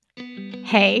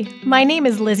Hey, my name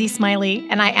is Lizzie Smiley,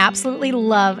 and I absolutely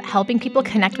love helping people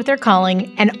connect with their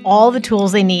calling and all the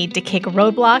tools they need to kick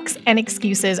roadblocks and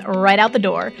excuses right out the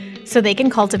door so they can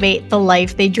cultivate the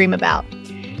life they dream about.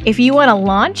 If you want to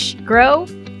launch, grow,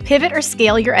 pivot, or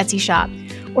scale your Etsy shop,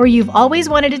 or you've always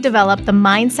wanted to develop the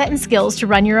mindset and skills to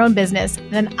run your own business,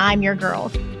 then I'm your girl.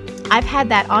 I've had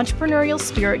that entrepreneurial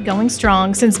spirit going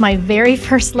strong since my very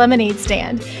first lemonade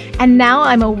stand, and now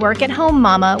I'm a work-at-home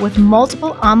mama with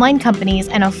multiple online companies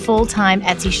and a full-time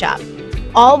Etsy shop,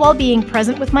 all while being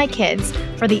present with my kids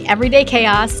for the everyday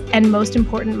chaos and most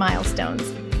important milestones.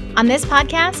 On this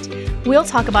podcast, we'll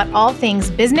talk about all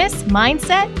things business,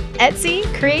 mindset, Etsy,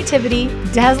 creativity,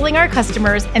 dazzling our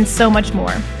customers, and so much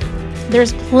more.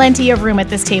 There's plenty of room at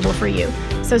this table for you,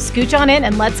 so scooch on in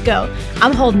and let's go.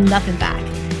 I'm holding nothing back.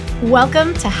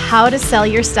 Welcome to How to Sell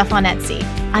Your Stuff on Etsy.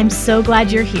 I'm so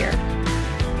glad you're here.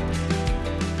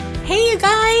 Hey, you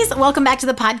guys. Welcome back to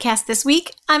the podcast this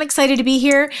week. I'm excited to be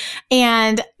here.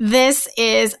 And this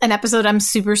is an episode I'm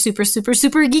super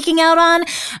geeking out on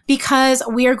because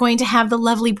we are going to have the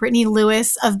lovely Brittany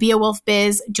Lewis of Be a Wolf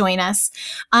Biz join us.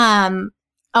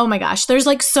 Oh my gosh, there's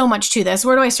like so much to this.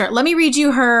 Where do I start? Let me read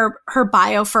you her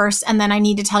bio first, and then I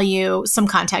need to tell you some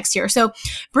context here. So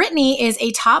Brittany is a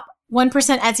top 1%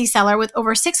 Etsy seller with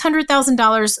over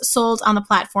 $600,000 sold on the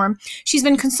platform. She's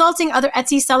been consulting other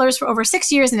Etsy sellers for over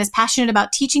 6 years and is passionate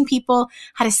about teaching people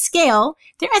how to scale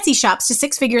their Etsy shops to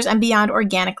 6 figures and beyond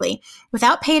organically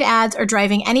without paid ads or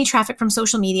driving any traffic from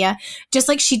social media, just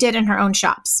like she did in her own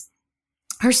shops.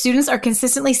 Her students are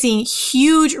consistently seeing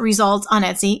huge results on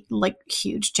Etsy, like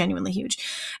huge, genuinely huge,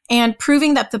 and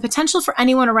proving that the potential for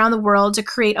anyone around the world to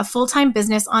create a full-time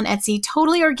business on Etsy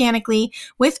totally organically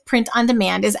with print on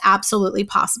demand is absolutely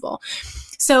possible.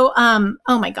 So,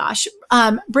 oh my gosh,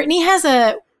 Brittany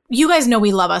you guys know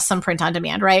we love us some print on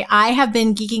demand, right? I have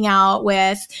been geeking out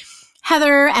with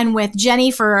Heather and with Jenny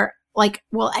for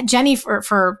Jenny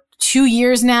for 2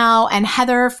 years now, and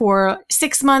Heather for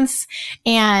 6 months,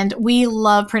 and we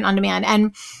love print on demand.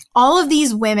 And all of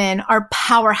these women are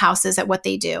powerhouses at what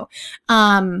they do.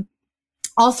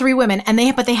 All 3 women,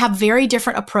 but they have very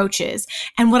different approaches.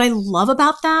 And what I love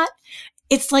about that,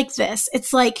 it's like this.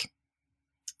 It's like,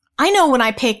 I know when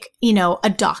I pick, a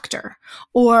doctor,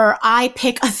 or I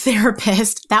pick a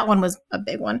therapist, that one was a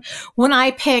big one. When I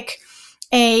pick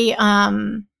any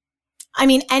kind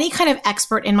of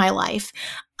expert in my life,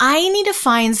 I need to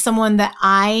find someone that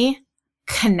I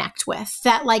connect with,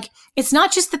 that it's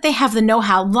not just that they have the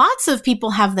know-how. Lots of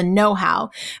people have the know-how,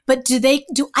 but do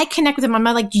I connect with them? I'm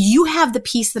like, do you have the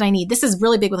piece that I need? This is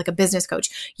really big with like a business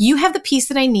coach. You have the piece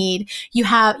that I need. You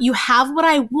have what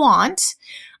I want.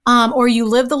 Or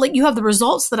you have the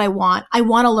results that I want. I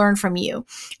want to learn from you.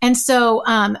 And so,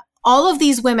 all of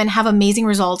these women have amazing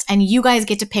results, and you guys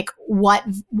get to pick what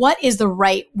is the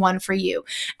right one for you.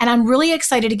 And I'm really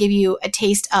excited to give you a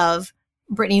taste of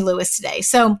Brittany Lewis today.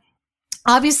 So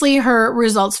obviously her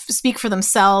results speak for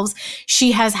themselves.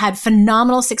 She has had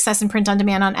phenomenal success in print on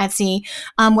demand on Etsy.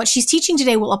 What she's teaching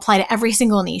today will apply to every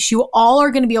single niche. You all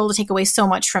are going to be able to take away so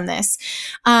much from this.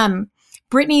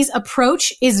 Brittany's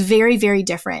approach is very, very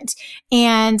different.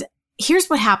 And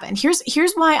here's what happened. Here's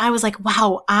why I was like,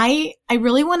 wow, I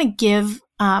really want to give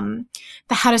the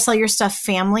How to Sell Your Stuff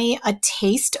family a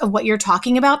taste of what you're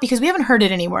talking about, because we haven't heard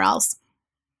it anywhere else.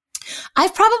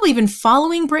 I've probably been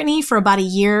following Brittany for about a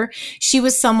year. She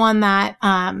was someone that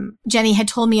Jenny had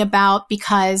told me about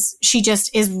because she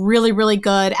just is really, really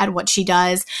good at what she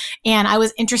does. And I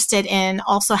was interested in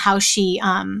also how she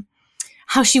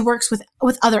works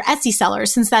with other Etsy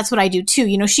sellers, since that's what I do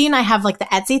too. She and I have like the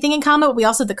Etsy thing in common, but we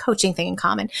also have the coaching thing in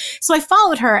common. So I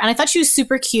followed her and I thought she was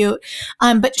super cute.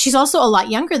 But she's also a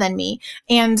lot younger than me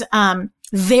and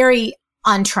very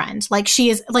on trend. Like she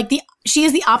is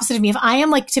the opposite of me. If I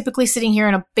am like typically sitting here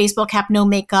in a baseball cap, no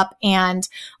makeup, and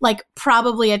like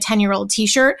probably a 10-year-old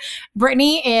t-shirt,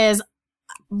 Brittany is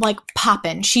like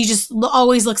poppin'. She just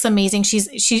always looks amazing. And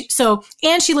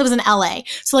she lives in LA.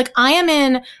 So like I am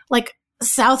in like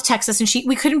South Texas, and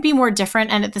we couldn't be more different,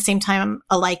 and at the same time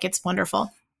alike. It's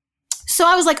wonderful. So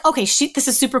I was like, okay, this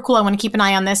is super cool. I want to keep an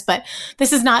eye on this, but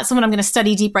this is not someone I'm going to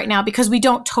study deep right now because we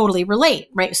don't totally relate,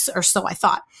 right? Or so I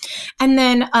thought. And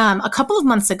then a couple of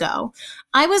months ago,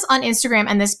 I was on Instagram,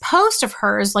 and this post of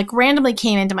hers like randomly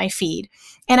came into my feed.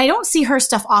 And I don't see her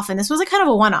stuff often. This was a kind of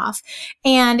a one-off.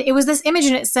 And it was this image,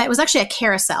 and it was actually a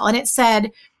carousel, and it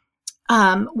said,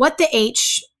 what the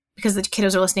H, because the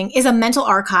kiddos are listening, is a mental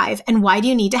archive, and why do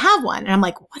you need to have one? And I'm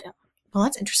like, well,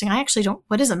 that's interesting. I actually don't,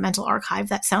 what is a mental archive?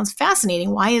 That sounds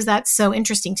fascinating. Why is that so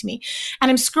interesting to me?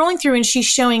 And I'm scrolling through and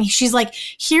she's like,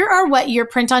 here are what your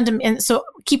print on demand. And so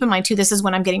keep in mind too, this is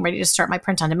when I'm getting ready to start my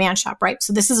print on demand shop, right?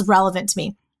 So this is relevant to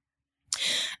me.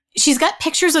 She's got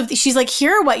pictures she's like,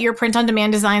 here are what your print on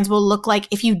demand designs will look like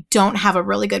if you don't have a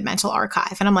really good mental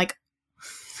archive. And I'm like,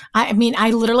 I mean,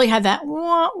 I literally had that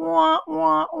wah, wah,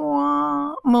 wah,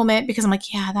 wah moment because I'm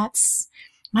like, yeah,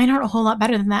 mine aren't a whole lot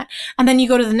better than that. And then you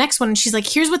go to the next one and she's like,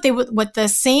 here's what the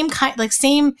same kind, like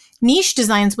same niche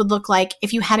designs would look like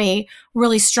if you had a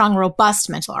really strong, robust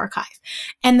mental archive.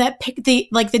 And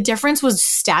the difference was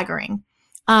staggering.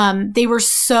 They were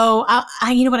so,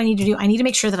 you know what I need to do? I need to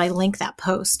make sure that I link that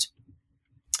post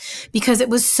because it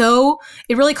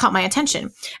really caught my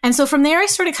attention. And so from there, I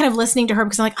started kind of listening to her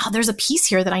because I'm like, oh, there's a piece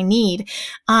here that I need,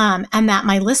 and that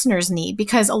my listeners need,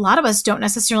 because a lot of us don't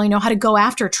necessarily know how to go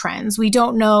after trends. We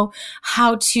don't know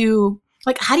how do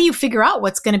you figure out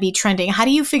what's going to be trending? How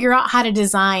do you figure out how to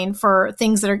design for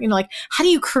things that are, like, how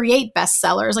do you create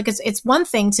bestsellers? Like it's one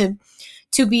thing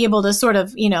to be able to sort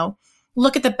of,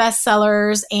 look at the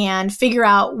bestsellers and figure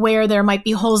out where there might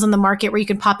be holes in the market where you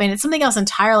can pop in. It's something else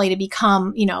entirely to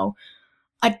become,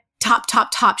 a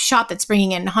top shop that's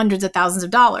bringing in hundreds of thousands of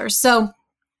dollars. So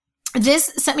this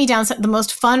sent me down the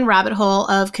most fun rabbit hole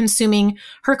of consuming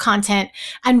her content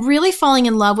and really falling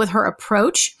in love with her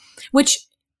approach, which,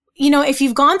 if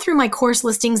you've gone through my course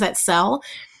Listings That Sell,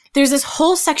 there's this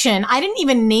whole section. I didn't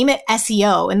even name it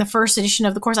SEO in the first edition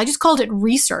of the course. I just called it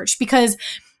research because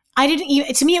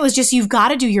to me, it was just, you've got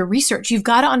to do your research. You've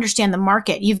got to understand the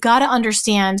market. You've got to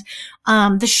understand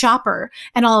the shopper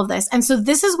and all of this. And so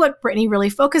this is what Brittany really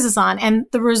focuses on. And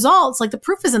the results, like the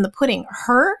proof is in the pudding.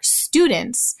 Her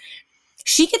students,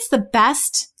 she gets the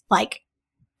best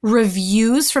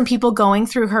reviews from people going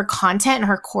through her content and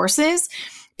her courses.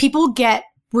 People get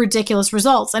ridiculous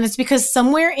results. And it's because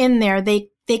somewhere in there, they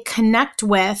connect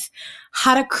with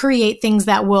how to create things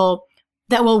that will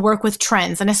work with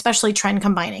trends and especially trend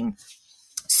combining.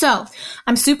 So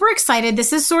I'm super excited.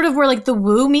 This is sort of where the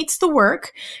woo meets the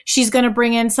work. She's going to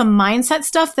bring in some mindset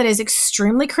stuff that is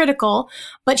extremely critical,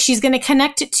 but she's going to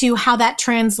connect it to how that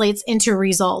translates into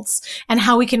results and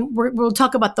how we'll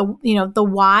talk about the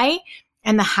why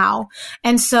and the how.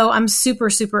 And so I'm super,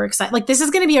 super excited. This is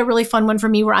going to be a really fun one for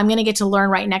me where I'm going to get to learn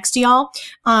right next to y'all.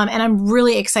 And I'm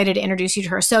really excited to introduce you to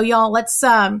her. So y'all, let's,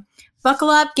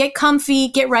 buckle up, get comfy,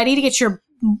 get ready to get your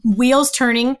wheels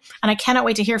turning. And I cannot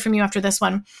wait to hear from you after this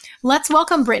one. Let's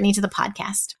welcome Brittany to the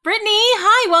podcast. Brittany,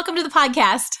 hi, welcome to the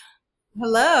podcast.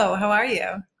 Hello, how are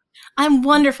you? I'm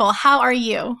wonderful. How are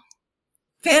you?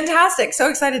 Fantastic. So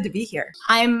excited to be here.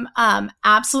 I'm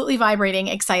absolutely vibrating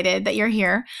excited that you're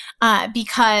here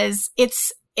because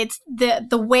it's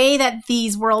the way that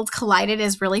these worlds collided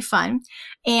is really fun.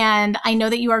 And I know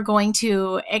that you are going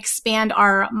to expand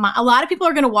a lot of people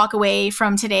are going to walk away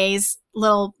from today's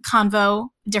little convo,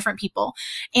 different people.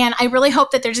 And I really hope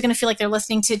that they're just going to feel like they're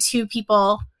listening to two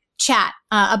people chat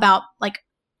about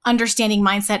understanding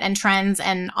mindset and trends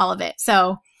and all of it.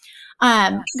 So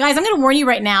guys, I'm going to warn you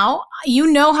right now. You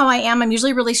know how I am. I'm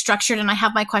usually really structured and I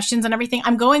have my questions and everything.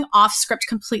 I'm going off script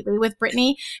completely with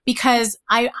Brittany because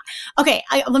let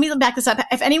me back this up.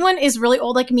 If anyone is really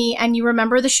old like me and you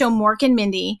remember the show Mork and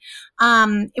Mindy,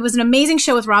 it was an amazing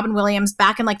show with Robin Williams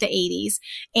back in the 80s,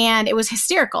 and it was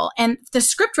hysterical. And the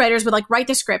script writers would write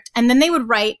the script, and then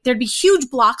there'd be huge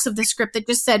blocks of the script that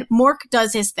just said Mork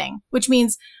does his thing, which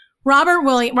means Robin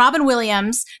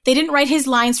Williams, they didn't write his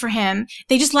lines for him.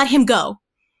 They just let him go.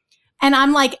 And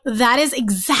I'm like, that is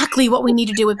exactly what we need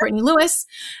to do with Brittany Lewis.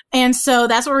 And so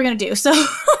that's what we're going to do. So,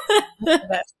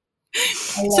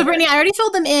 Brittany, I already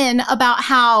filled them in about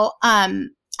how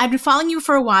I've been following you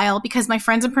for a while because my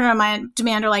friends in Print on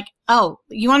Demand are like, oh,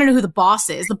 you want to know who the boss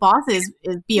is? The boss is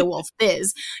Beowulf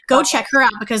Biz. Go check her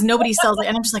out because nobody sells it.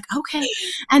 And I'm just like, okay.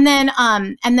 And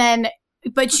then,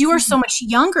 but you are so much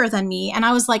younger than me. And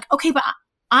I was like, okay, but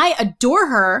I adore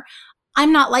her.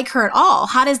 I'm not like her at all.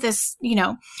 How does this,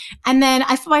 And then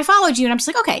I followed you and I'm just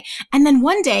like, okay. And then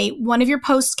one day, one of your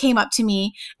posts came up to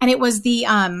me and it was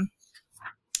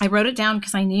I wrote it down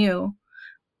because I knew,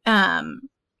 I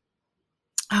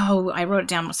wrote it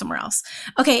down somewhere else.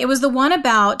 Okay. It was the one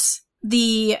about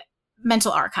the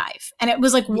mental archive. And it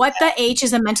was what the H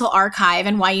is a mental archive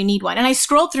and why you need one. And I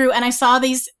scrolled through and I saw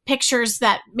these pictures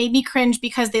that made me cringe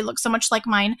because they look so much like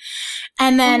mine.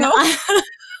 And then,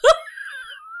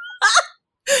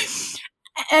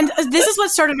 and this is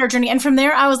what started our journey. And from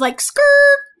there I was like,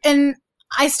 skirt. And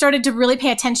I started to really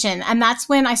pay attention. And that's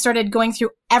when I started going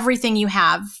through everything you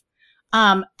have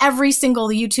every single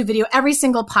YouTube video, every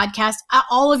single podcast,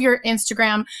 all of your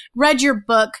Instagram, read your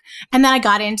book, and then I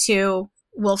got into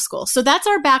Wolf School. So that's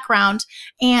our background.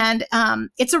 And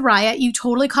it's a riot. You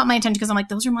totally caught my attention because I'm like,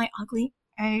 those are my ugly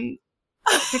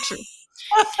pictures.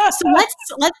 So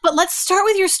let's start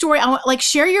with your story. I want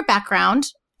share your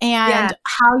background and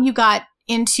how you got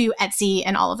into Etsy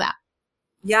and all of that.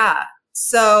 Yeah.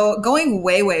 So going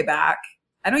way, way back,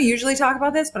 I don't usually talk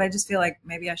about this, but I just feel like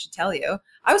maybe I should tell you.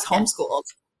 I was homeschooled.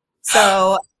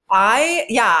 So I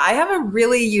have a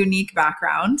really unique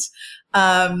background.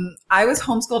 I was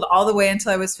homeschooled all the way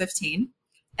until I was 15.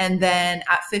 And then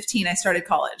at 15, I started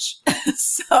college.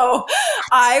 So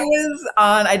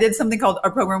I did something called a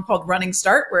program called Running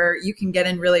Start, where you can get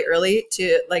in really early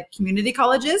to community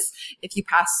colleges if you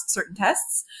pass certain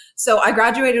tests. So I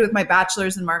graduated with my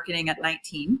bachelor's in marketing at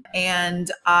 19,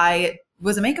 and I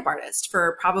was a makeup artist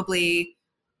for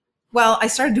I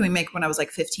started doing makeup when I was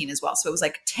 15 as well. So it was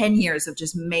 10 years of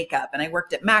just makeup. And I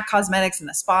worked at MAC Cosmetics and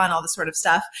the spa and all this sort of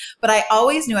stuff. But I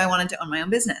always knew I wanted to own my own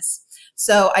business.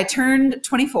 So I turned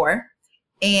 24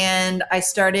 and I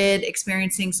started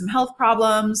experiencing some health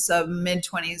problems, some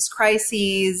mid-20s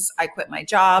crises. I quit my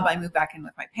job. I moved back in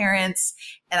with my parents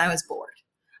and I was bored.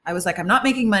 I was like, I'm not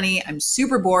making money. I'm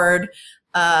super bored.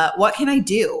 What can I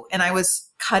do? And I was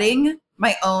cutting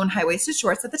my own high-waisted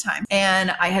shorts at the time. And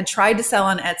I had tried to sell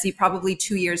on Etsy probably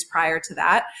 2 years prior to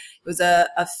that. It was a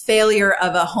failure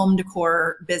of a home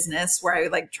decor business where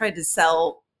I tried to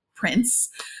sell prints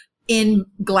in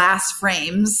glass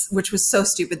frames, which was so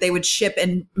stupid. They would ship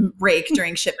and break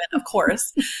during shipment, of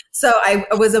course. So I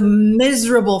was a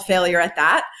miserable failure at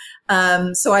that.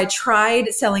 So I tried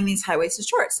selling these high-waisted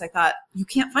shorts. I thought, you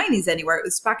can't find these anywhere. It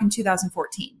was back in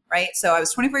 2014, right? So I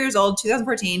was 24 years old,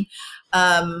 2014,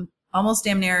 almost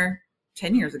damn near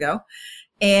 10 years ago.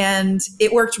 And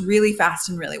it worked really fast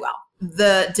and really well.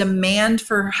 The demand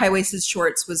for high-waisted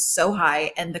shorts was so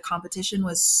high and the competition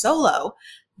was so low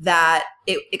that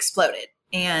it exploded.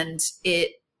 And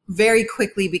it very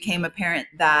quickly became apparent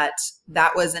that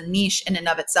that was a niche in and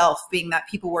of itself, being that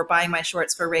people were buying my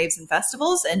shorts for raves and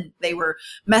festivals, and they were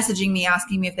messaging me,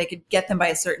 asking me if they could get them by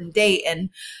a certain date. And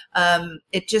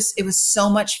it was so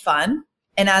much fun.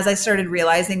 And as I started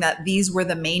realizing that these were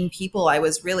the main people I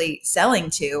was really selling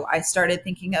to, I started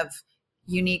thinking of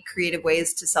unique, creative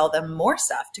ways to sell them more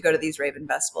stuff to go to these rave and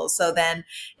festivals. So then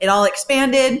it all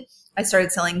expanded. I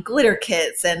started selling glitter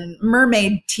kits and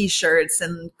mermaid t-shirts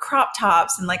and crop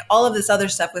tops and all of this other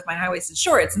stuff with my high-waisted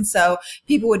shorts. And so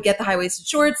people would get the high-waisted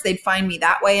shorts. They'd find me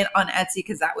that way on Etsy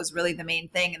because that was really the main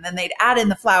thing. And then they'd add in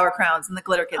the flower crowns and the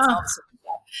glitter kits and all this sort of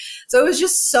stuff. So it was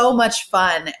just so much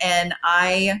fun. And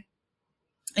I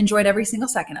enjoyed every single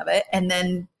second of it. And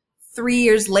then 3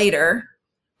 years later,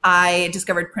 I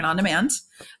discovered print on demand,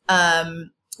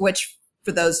 which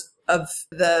for those of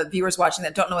the viewers watching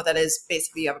that don't know what that is,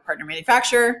 basically you have a partner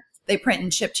manufacturer, they print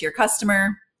and ship to your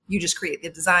customer, you just create the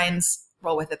designs,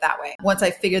 roll with it that way. Once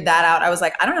I figured that out, I was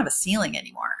like, I don't have a ceiling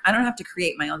anymore. I don't have to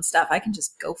create my own stuff. I can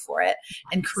just go for it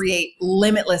and create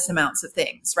limitless amounts of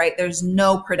things, right? There's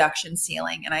no production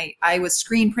ceiling. And I was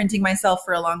screen printing myself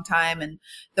for a long time, and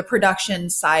the production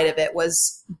side of it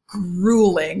was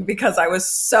grueling because I was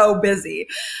so busy.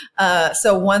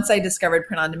 So once I discovered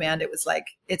print on demand, it was like,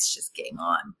 it's just game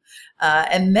on.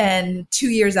 And then 2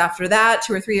 years after that,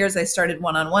 2 or 3 years, I started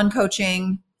one-on-one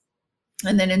coaching.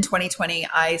 And then in 2020,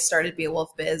 I started Be a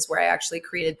Wolf Biz, where I actually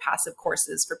created passive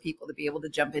courses for people to be able to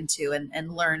jump into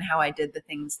and learn how I did the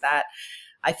things that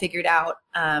I figured out.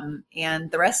 And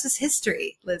the rest is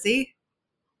history, Lizzie.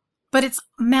 But it's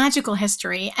magical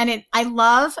history. And I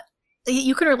love,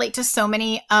 you can relate to so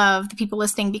many of the people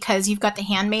listening because you've got the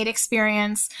handmade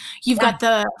experience. You've got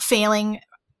the failing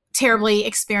terribly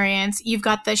experience. You've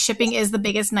got the shipping is the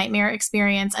biggest nightmare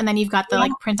experience. And then you've got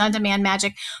the print on demand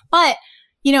magic. But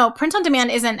print on demand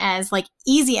isn't as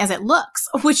easy as it looks,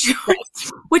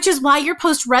 which is why your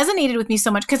post resonated with me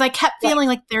so much. Cause I kept feeling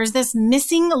like there's this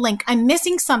missing link. I'm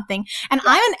missing something. And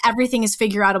I'm an everything is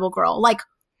figure outable girl,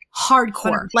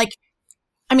 hardcore.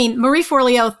 Marie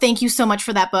Forleo, thank you so much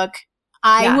for that book.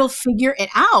 I will figure it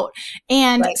out.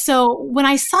 And so when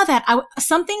I saw that,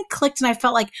 something clicked and I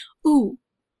felt like, ooh,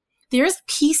 there's a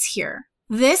piece here.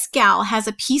 This gal has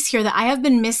a piece here that I have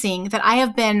been missing, that I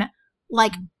have been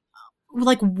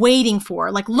waiting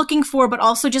for, looking for, but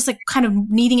also just kind of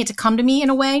needing it to come to me in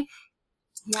a way.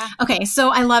 Yeah. Okay. So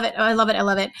I love it. I love it. I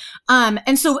love it.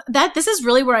 And so this is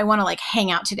really where I want to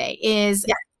hang out today is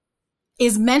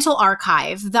Mental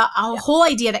Archive, the whole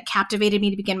idea that captivated me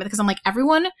to begin with, because I'm like,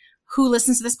 everyone who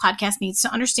listens to this podcast needs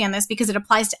to understand this because it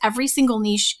applies to every single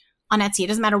niche on Etsy. It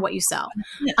doesn't matter what you sell.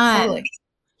 Yeah, totally.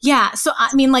 Yeah. So,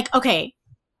 okay,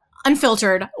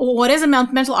 unfiltered. What is a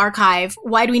mental archive?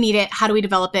 Why do we need it? How do we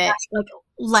develop it? Like,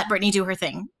 let Brittany do her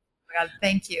thing. Oh my God,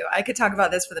 thank you. I could talk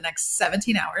about this for the next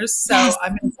 17 hours. So Yes.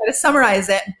 I'm going to try to summarize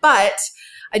it. But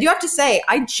I do have to say,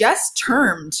 I just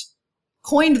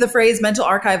coined the phrase mental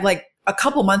archive like a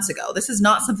couple months ago. This is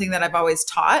not something that I've always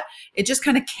taught. It just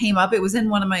kind of came up. It was in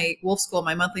one of my Wolf School,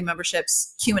 my monthly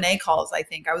memberships Q&A calls, I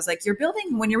think. I was like,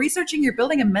 when you're researching, you're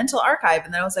building a mental archive.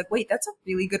 And then I was like, wait, that's a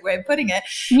really good way of putting it.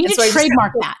 You need to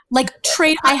trademark that. Like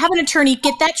I have an attorney,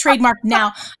 get that trademark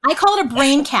now. I call it a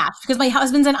brain cache because my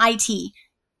husband's in IT.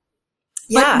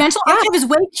 But mental archive is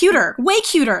way cuter. Like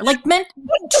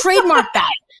trademark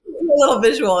that. A little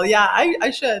visual. Yeah,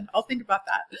 I should. I'll think about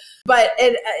that. But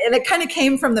it kind of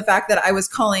came from the fact that I was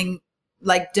calling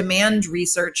like demand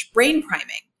research brain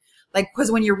priming. Like,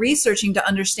 because when you're researching to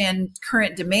understand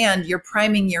current demand, you're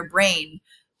priming your brain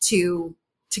to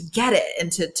get it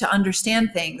and to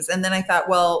understand things. And then I thought,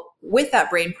 well, with that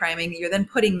brain priming, you're then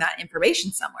putting that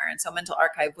information somewhere. And so mental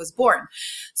archive was born.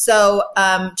 So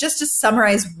just to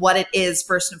summarize what it is,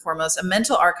 first and foremost, a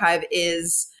mental archive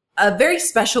is a very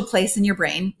special place in your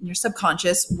brain, in your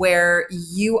subconscious, where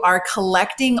you are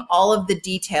collecting all of the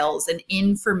details and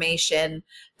information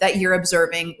that you're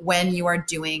observing when you are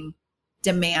doing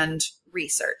demand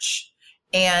research.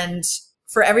 And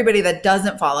for everybody that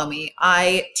doesn't follow me,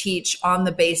 I teach on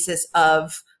the basis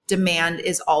of demand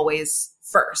is always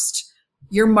first.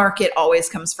 Your market always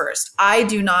comes first. I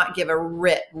do not give a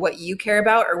rip what you care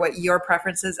about or what your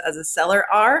preferences as a seller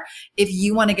are. If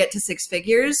you want to get to six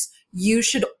figures, you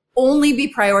should only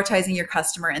be prioritizing your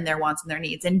customer and their wants and their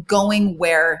needs and going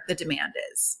where the demand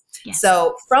is. Yes.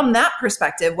 So from that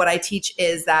perspective, what I teach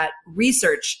is that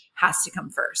research has to come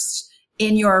first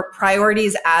in your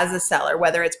priorities as a seller,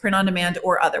 whether it's print on demand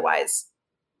or otherwise.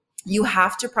 You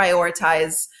have to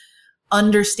prioritize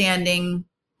understanding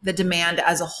the demand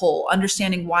as a whole,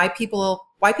 understanding why people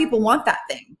want that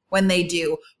thing when they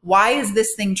do. Why is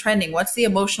this thing trending? What's the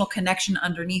emotional connection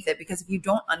underneath it? Because if you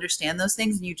don't understand those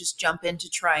things and you just jump into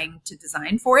trying to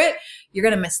design for it, you're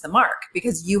going to miss the mark,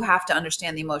 because you have to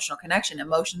understand the emotional connection.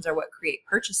 Emotions are what create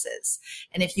purchases.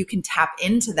 And if you can tap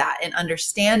into that and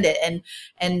understand it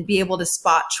and be able to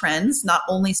spot trends, not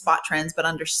only spot trends, but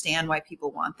understand why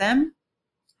people want them,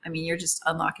 I mean, you're just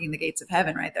unlocking the gates of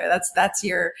heaven right there. That's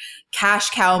your cash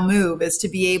cow move, is to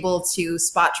be able to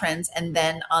spot trends and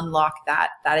then unlock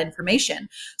that information.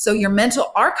 So your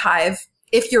mental archive,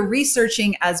 if you're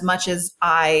researching as much as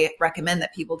I recommend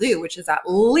that people do, which is at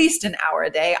least an hour a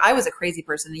day. I was a crazy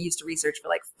person who used to research for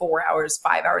like 4 hours,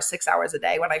 5 hours, 6 hours a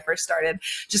day when I first started,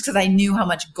 just because I knew how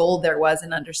much gold there was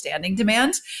in understanding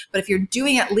demand. But if you're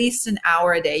doing at least an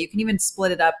hour a day, you can even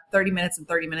split it up 30 minutes and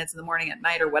 30 minutes in the morning, at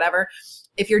night, or whatever.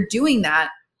 If you're doing that,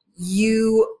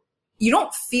 you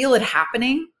don't feel it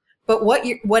happening, but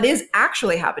what is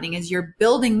actually happening is you're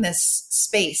building this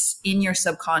space in your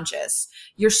subconscious.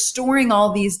 You're storing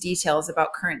all these details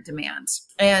about current demand.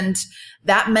 And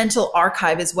that mental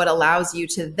archive is what allows you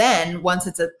to then, once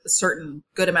it's a certain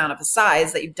good amount of a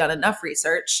size that you've done enough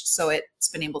research, so it's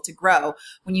been able to grow,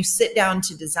 when you sit down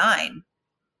to design,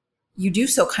 you do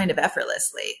so kind of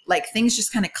effortlessly. Like, things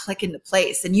just kind of click into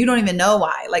place and you don't even know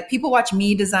why. Like, people watch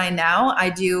me design now. I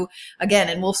do, again,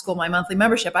 in Wolf School, my monthly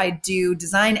membership, I do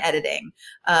design editing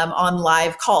on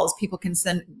live calls.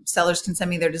 Sellers can send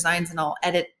me their designs and I'll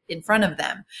edit in front of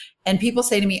them. And people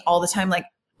say to me all the time, like,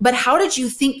 but how did you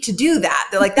think to do that?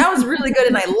 They're like, that was really good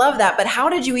and I love that, but how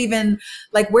did you even,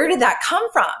 like, where did that come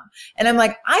from? And I'm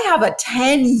like, I have a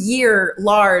 10-year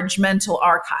large mental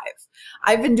archive.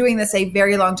 I've been doing this a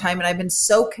very long time, and I've been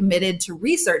so committed to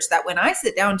research that when I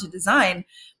sit down to design,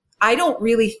 I don't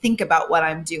really think about what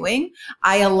I'm doing.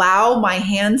 I allow my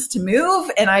hands to move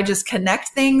and I just connect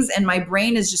things, and my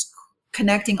brain is just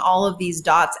connecting all of these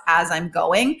dots as I'm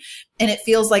going. And it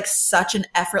feels like such an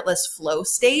effortless flow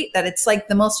state that it's like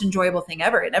the most enjoyable thing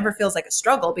ever. It never feels like a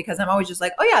struggle, because I'm always just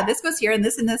like, oh yeah, this goes here and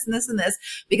this and this and this and this,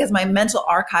 because my mental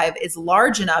archive is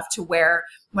large enough to where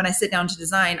when I sit down to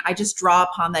design, I just draw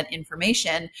upon that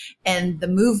information, and the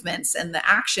movements and the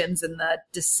actions and the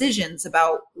decisions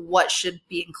about what should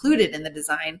be included in the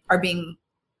design are being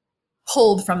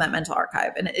pulled from that mental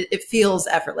archive. And it feels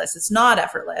effortless. It's not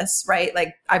effortless, right?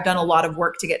 Like, I've done a lot of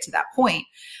work to get to that point.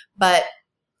 But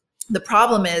the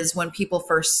problem is when people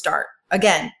first start,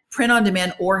 again, print on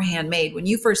demand or handmade, when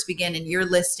you first begin and you're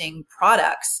listing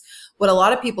products, what a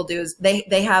lot of people do is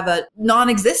they have a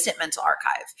non-existent mental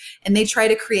archive, and they try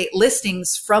to create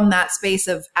listings from that space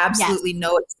of absolutely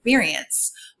no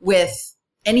experience with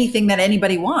anything that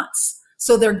anybody wants.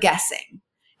 So they're guessing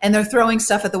and they're throwing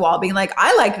stuff at the wall being like,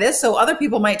 I like this, so other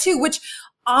people might too, which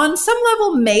on some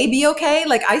level may be okay.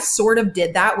 Like I sort of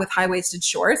did that with high-waisted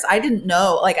shorts. I didn't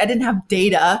know, like I didn't have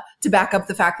data to back up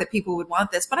the fact that people would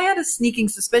want this, but I had a sneaking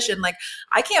suspicion, like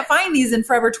I can't find these in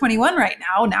Forever 21 right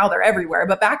now. Now they're everywhere.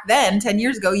 But back then, 10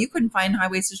 years ago, you couldn't find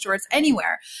high-waisted shorts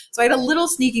anywhere. So I had a little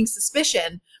sneaking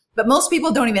suspicion. But most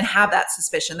people don't even have that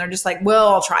suspicion. They're just like, well,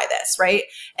 I'll try this, right?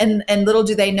 And little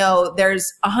do they know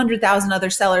there's 100,000 other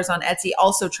sellers on Etsy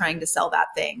also trying to sell that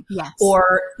thing. Yes.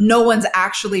 Or no one's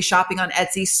actually shopping on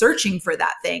Etsy searching for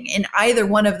that thing. In either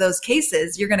one of those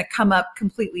cases, you're going to come up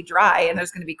completely dry and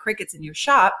there's going to be crickets in your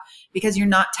shop because you're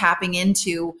not tapping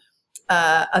into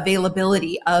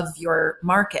availability of your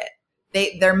market.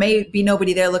 There may be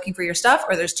nobody there looking for your stuff,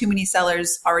 or there's too many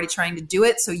sellers already trying to do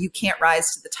it, so you can't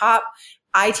rise to the top.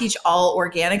 I teach all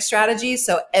organic strategies.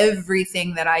 So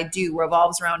everything that I do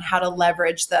revolves around how to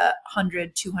leverage the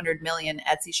 100, 200 million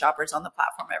Etsy shoppers on the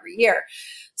platform every year.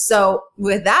 So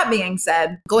with that being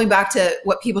said, going back to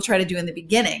what people try to do in the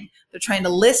beginning, they're trying to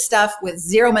list stuff with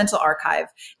zero mental archive.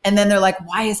 And then they're like,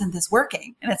 why isn't this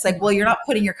working? And it's like, well, you're not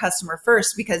putting your customer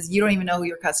first because you don't even know who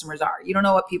your customers are. You don't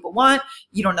know what people want.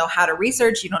 You don't know how to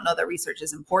research. You don't know that research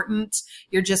is important.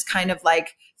 You're just kind of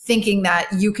like thinking that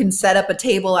you can set up a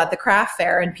table at the craft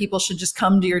fair and people should just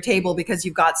come to your table because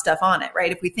you've got stuff on it,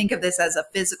 right? If we think of this as a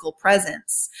physical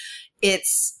presence,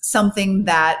 it's something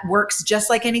that works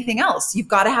just like anything else. You've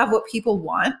got to have what people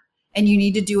want, and you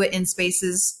need to do it in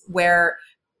spaces where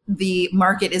the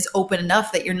market is open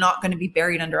enough that you're not going to be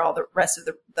buried under all the rest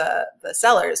of the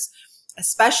sellers,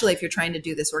 especially if you're trying to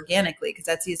do this organically, because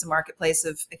Etsy is a marketplace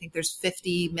of, I think there's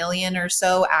 50 million or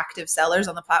so active sellers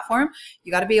on the platform.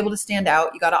 You got to be able to stand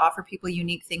out. You got to offer people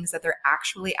unique things that they're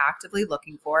actually actively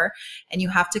looking for. And you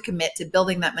have to commit to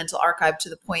building that mental archive to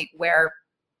the point where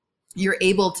you're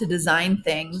able to design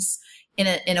things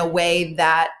in a way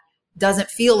that doesn't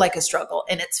feel like a struggle,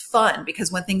 and it's fun,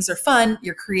 because when things are fun,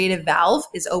 your creative valve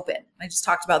is open. I just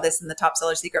talked about this in the Top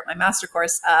Seller Secret, my master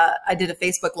course. I did a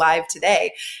Facebook Live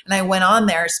today, and I went on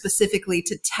there specifically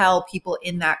to tell people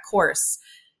in that course,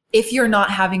 if you're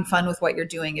not having fun with what you're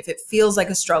doing, if it feels like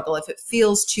a struggle, if it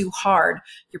feels too hard,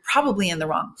 you're probably in the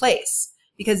wrong place.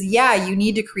 Because yeah, you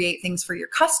need to create things for your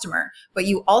customer, but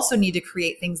you also need to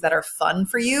create things that are fun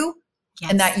for you.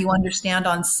 Yes. And that you understand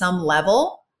on some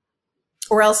level,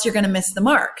 or else you're going to miss the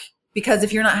mark. Because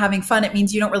if you're not having fun, it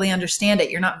means you don't really understand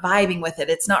it. You're not vibing with it.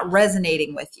 It's not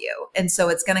resonating with you. And so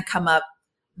it's going to come up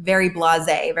very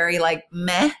blasé, very like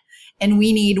meh. And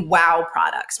we need wow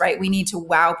products, right? We need to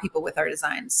wow people with our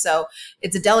designs. So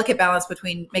it's a delicate balance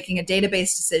between making a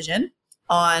database decision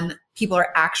on people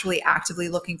are actually actively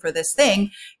looking for this thing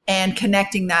and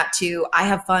connecting that to, I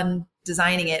have fun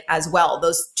designing it as well.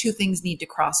 Those two things need to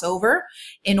cross over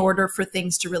in order for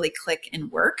things to really click and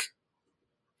work.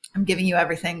 I'm giving you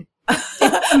everything.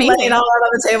 Laying it all out on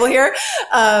the table here.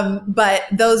 But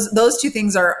those two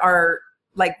things are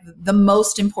like the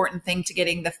most important thing to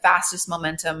getting the fastest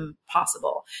momentum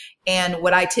possible. And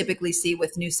what I typically see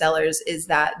with new sellers is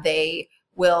that they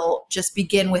will just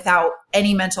begin without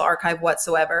any mental archive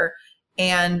whatsoever.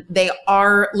 And they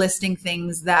are listing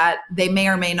things that they may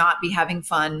or may not be having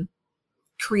fun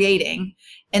creating.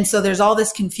 And so there's all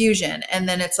this confusion. And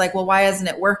then it's like, well, why isn't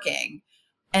it working?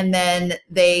 And then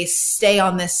they stay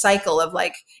on this cycle of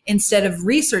like, instead of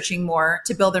researching more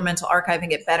to build their mental archive and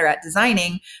get better at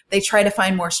designing, they try to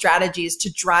find more strategies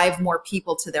to drive more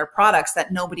people to their products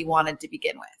that nobody wanted to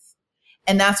begin with.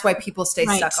 And that's why people stay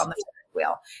stuck on the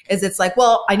wheel. Is it's like,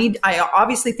 well, I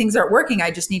obviously things aren't working.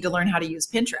 I just need to learn how to use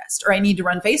Pinterest, or I need to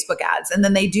run Facebook ads. And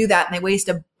then they do that and they waste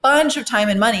a bunch of time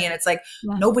and money. And it's like,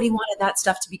 nobody wanted that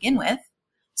stuff to begin with.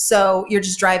 So you're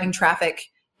just driving traffic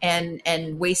and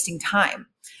wasting time.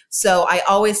 So I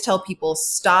always tell people,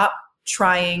 stop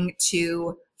trying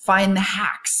to find the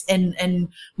hacks and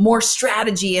more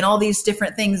strategy and all these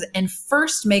different things. And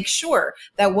first make sure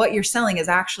that what you're selling is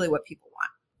actually what people want.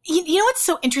 You know what's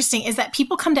so interesting is that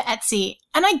people come to Etsy,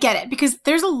 and I get it because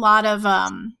there's a lot of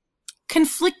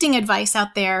conflicting advice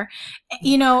out there,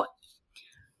 you know,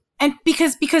 and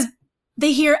because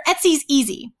they hear Etsy's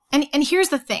easy. And here's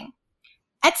the thing.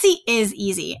 Etsy is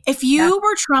easy. If you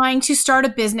were trying to start a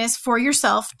business for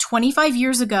yourself 25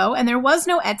 years ago and there was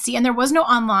no Etsy and there was no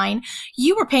online,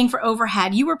 you were paying for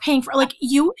overhead. You were paying for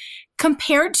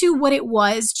compared to what it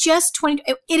was just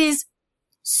it is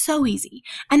so easy.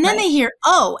 And then they hear,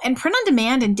 oh, and print on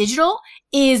demand and digital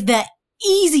is the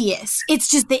easiest. It's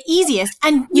just the easiest.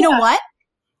 And you know what?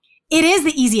 It is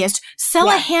the easiest. Sell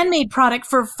a handmade product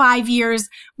for 5 years,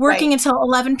 working until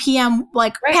 11 p.m.,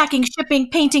 packing, shipping,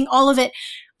 painting, all of it.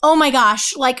 Oh my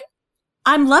gosh.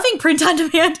 I'm loving print on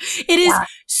demand. It is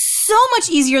so much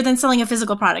easier than selling a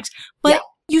physical product. But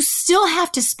you still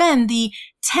have to spend the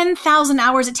 10,000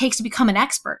 hours it takes to become an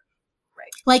expert. Right.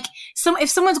 Like if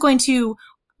someone's going to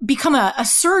become a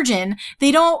surgeon,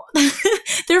 they don't,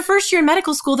 their first year in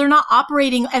medical school, they're not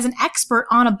operating as an expert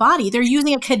on a body. They're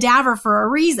using a cadaver for a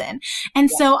reason.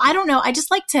 And so I don't know. I just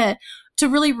like to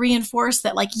really reinforce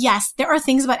that, like, yes, there are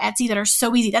things about Etsy that are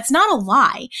so easy. That's not a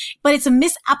lie, but it's a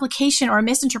misapplication or a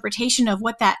misinterpretation of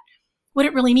what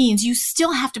it really means. You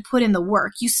still have to put in the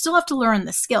work. You still have to learn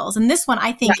the skills. And this one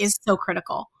I think is so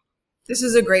critical. This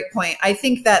is a great point. I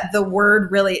think that the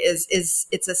word really is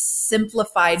it's a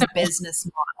simplified business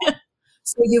model.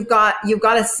 So you've got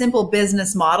a simple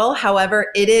business model.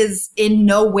 However, it is in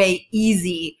no way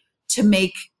easy to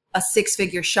make a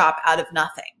 6-figure shop out of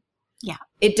nothing. Yeah.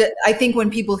 I think when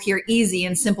people hear easy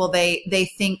and simple,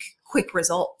 they think quick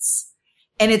results.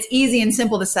 And it's easy and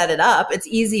simple to set it up. It's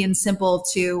easy and simple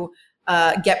to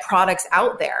get products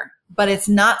out there, but it's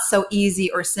not so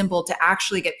easy or simple to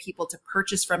actually get people to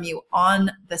purchase from you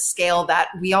on the scale that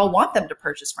we all want them to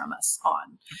purchase from us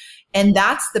on. And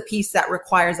that's the piece that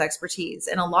requires expertise.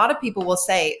 And a lot of people will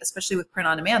say, especially with print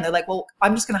on demand, they're like, well,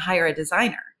 I'm just going to hire a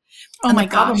designer. Oh my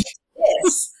gosh.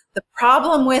 The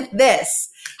problem with this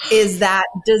is that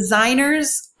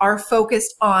designers are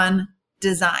focused on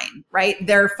design, right?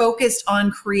 They're focused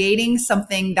on creating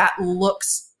something that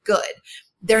looks good.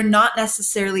 They're not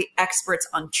necessarily experts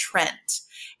on trend.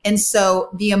 And so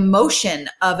the emotion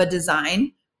of a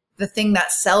design, the thing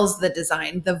that sells the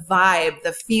design, the vibe,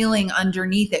 the feeling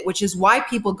underneath it, which is why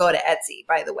people go to Etsy,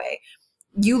 by the way.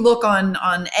 You look on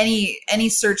any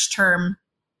search term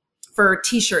for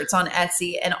t-shirts on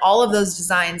Etsy and all of those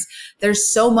designs, there's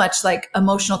so much like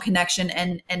emotional connection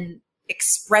and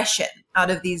expression out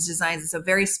of these designs. It's a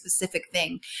very specific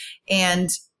thing. And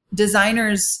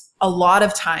designers a lot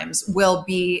of times will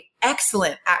be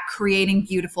excellent at creating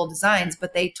beautiful designs,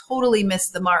 but they totally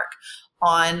miss the mark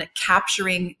on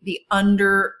capturing the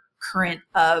undercurrent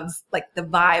of like the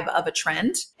vibe of a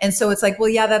trend. And so it's like, well,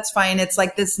 yeah, that's fine. It's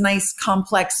like this nice,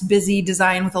 complex, busy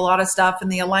design with a lot of stuff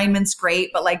and the alignment's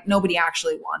great, but like nobody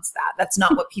actually wants that. That's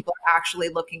not what people are actually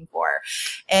looking for.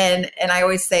 And I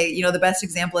always say, the best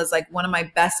example is like one of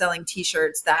my best-selling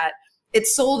t-shirts that it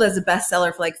sold as a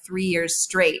bestseller for like 3 years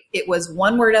straight. It was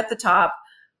one word at the top,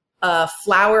 a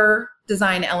flower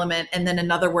design element, and then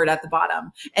another word at the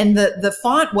bottom. And the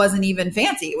font wasn't even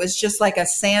fancy. It was just like a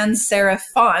sans serif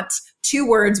font, 2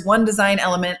 words, 1 design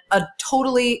element, a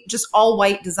totally just all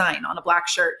white design on a black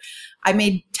shirt. I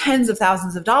made tens of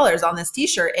thousands of dollars on this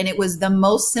t-shirt, and it was the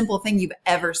most simple thing you've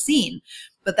ever seen.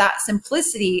 But that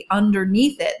simplicity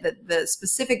underneath it, the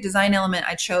specific design element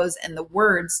I chose and the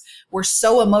words were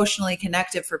so emotionally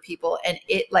connected for people. And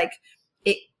it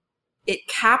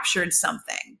captured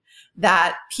something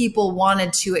that people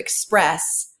wanted to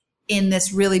express in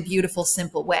this really beautiful,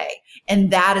 simple way. And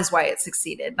that is why it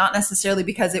succeeded, not necessarily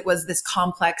because it was this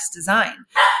complex design.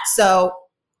 So,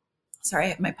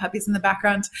 sorry, my puppy's in the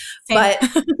background, but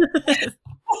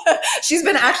she's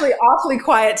been actually awfully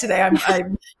quiet today.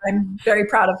 I'm very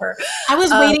proud of her. I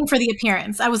was waiting for the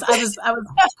appearance. I was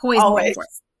poised. Always.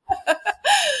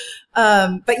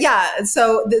 But yeah,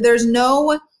 so there's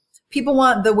no. People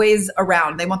want the ways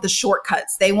around. They want the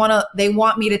shortcuts. They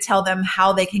want me to tell them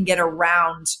how they can get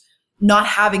around not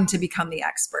having to become the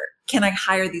expert. Can I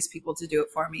hire these people to do it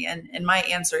for me? And my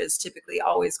answer is typically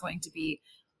always going to be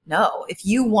no. If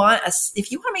you want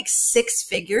to make 6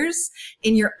 figures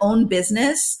in your own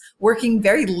business, working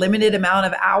very limited amount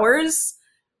of hours,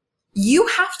 you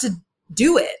have to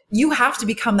do it. You have to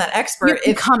become that expert.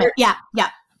 You become it. Yeah.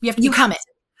 You have to become it.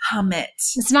 Become it.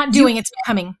 It's not doing, it's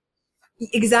becoming.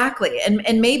 Exactly.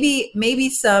 And maybe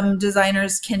some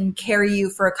designers can carry you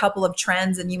for a couple of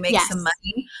trends and you make some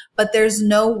money, but there's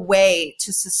no way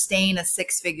to sustain a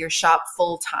 6-figure shop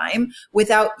full time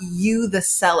without you, the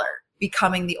seller,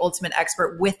 becoming the ultimate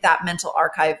expert with that mental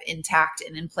archive intact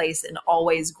and in place and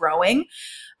always growing.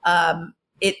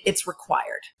 It's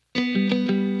required.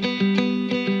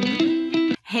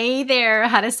 Hey there,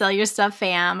 How to Sell Your Stuff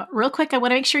fam. Real quick, I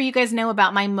want to make sure you guys know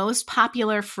about my most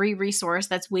popular free resource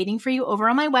that's waiting for you over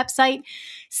on my website.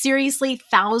 Seriously,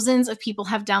 thousands of people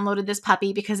have downloaded this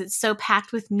puppy because it's so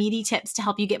packed with meaty tips to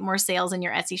help you get more sales in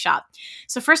your Etsy shop.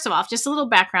 So first of all, just a little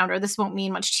background, or this won't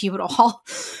mean much to you at all.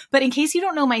 But in case you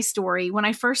don't know my story, when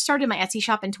I first started my Etsy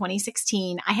shop in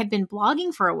 2016, I had been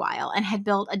blogging for a while and had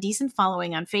built a decent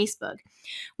following on Facebook.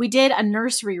 We did a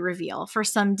nursery reveal for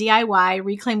some DIY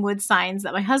reclaimed wood signs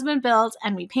that my husband built,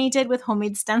 and we painted with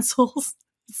homemade stencils.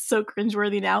 so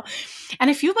cringeworthy now. And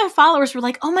a few of my followers were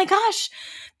like, oh my gosh,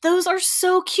 those are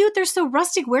so cute. They're so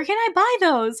rustic. Where can I buy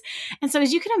those? And so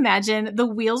as you can imagine, the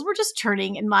wheels were just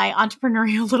turning in my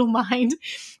entrepreneurial little mind.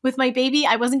 With my baby,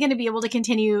 I wasn't going to be able to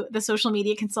continue the social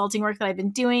media consulting work that I've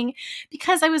been doing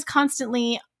because I was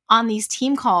constantly on these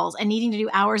team calls and needing to do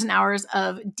hours and hours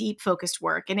of deep focused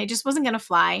work. And it just wasn't going to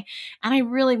fly. And I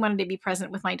really wanted to be present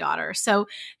with my daughter. So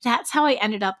that's how I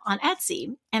ended up on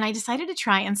Etsy. And I decided to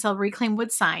try and sell reclaimed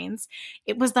wood signs.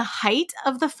 It was the height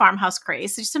of the farmhouse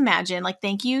craze. So just imagine, like,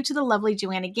 thank you to the lovely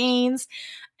Joanna Gaines,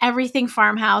 everything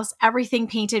farmhouse, everything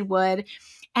painted wood.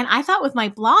 And I thought with my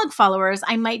blog followers,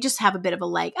 I might just have a bit of a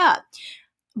leg up.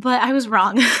 But I was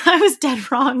wrong. I was dead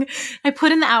wrong. I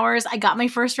put in the hours. I got my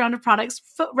first round of products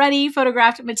ready,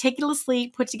 photographed, meticulously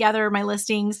put together my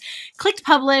listings, clicked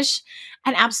publish,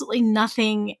 and absolutely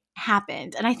nothing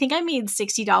happened. And I think I made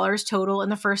 $60 total in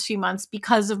the first few months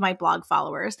because of my blog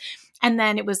followers. And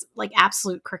then it was like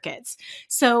absolute crickets.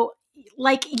 So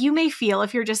like you may feel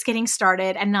if you're just getting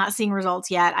started and not seeing results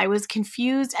yet, I was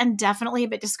confused and definitely a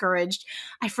bit discouraged.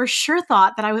 I for sure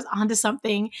thought that I was onto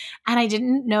something and I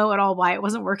didn't know at all why it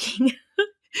wasn't working.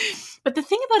 But the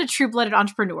thing about a true-blooded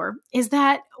entrepreneur is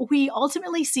that we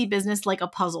ultimately see business like a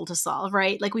puzzle to solve,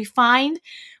 right? Like we find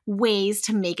ways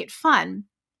to make it fun.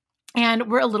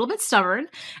 And we're a little bit stubborn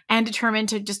and determined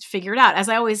to just figure it out. As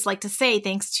I always like to say,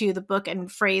 thanks to the book and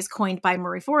phrase coined by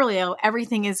Marie Forleo,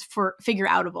 everything is for figure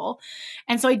outable.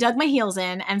 And so I dug my heels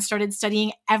in and started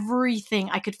studying everything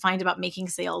I could find about making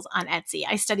sales on Etsy.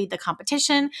 I studied the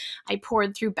competition. I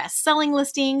poured through best-selling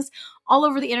listings all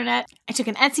over the internet. I took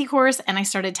an Etsy course and I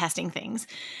started testing things.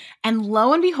 And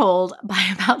lo and behold, by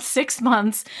about 6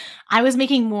 months, I was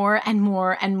making more and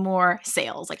more and more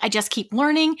sales. Like I just keep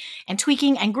learning and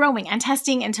tweaking and growing and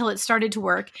testing until it started to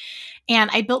work. And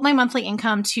I built my monthly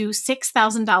income to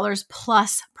 $6,000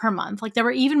 plus per month. Like there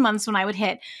were even months when I would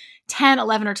hit 10,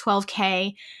 11, or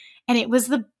 12K. And it was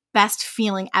the best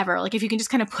feeling ever. Like if you can just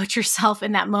kind of put yourself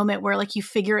in that moment where like you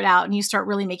figure it out and you start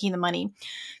really making the money.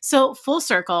 So full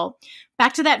circle,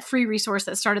 back to that free resource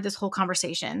that started this whole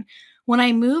conversation. When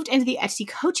I moved into the Etsy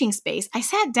coaching space, I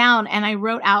sat down and I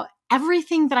wrote out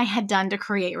everything that I had done to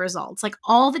create results, like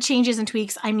all the changes and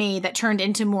tweaks I made that turned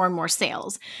into more and more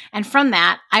sales. And from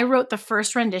that, I wrote the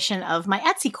first rendition of my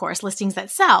Etsy course, Listings That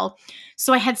Sell.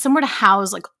 So I had somewhere to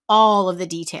house like all of the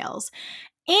details.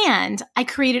 And I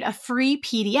created a free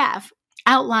PDF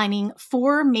outlining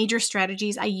 4 major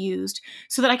strategies I used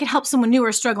so that I could help someone new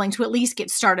or struggling to at least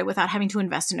get started without having to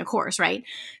invest in a course, right?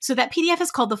 So that PDF is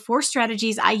called The 4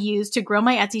 Strategies I Used to Grow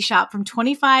My Etsy Shop from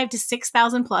 25 to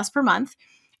 6,000 plus per month.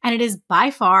 And it is by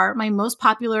far my most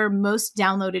popular, most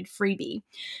downloaded freebie.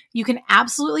 You can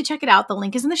absolutely check it out. The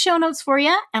link is in the show notes for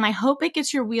you. And I hope it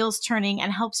gets your wheels turning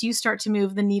and helps you start to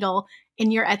move the needle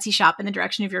in your Etsy shop in the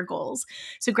direction of your goals.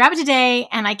 So grab it today,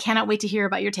 and I cannot wait to hear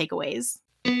about your takeaways.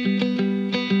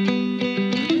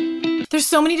 There's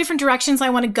so many different directions I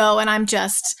want to go, and I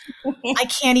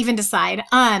can't even decide.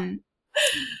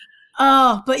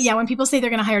 But yeah, when people say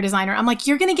they're going to hire a designer, I'm like,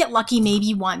 you're going to get lucky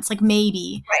maybe once, like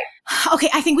maybe. Right. Okay,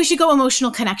 I think we should go emotional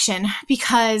connection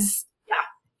because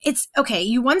it's okay.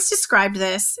 You once described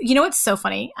this. You know, it's so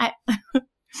funny.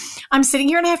 I'm sitting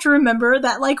here and I have to remember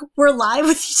that like we're live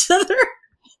with each other.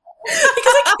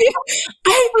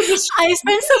 Because I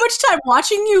spend so much time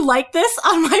watching you like this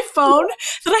on my phone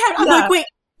that I'm like, wait,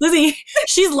 Lizzie,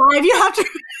 she's live. You have to.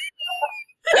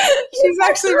 She's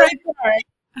actually right there.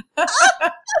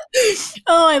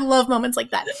 Oh, I love moments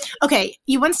like that. Okay,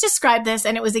 you once described this,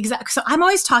 and it was exact. So I'm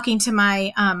always talking to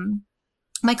my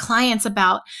my clients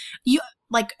about you,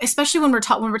 like especially when we're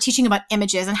teaching about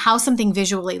images and how something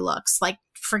visually looks. Like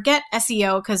forget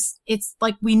SEO because it's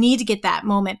like we need to get that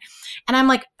moment. And I'm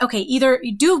like, okay, either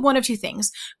you do one of two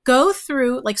things. Go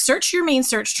through, like search your main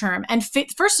search term. And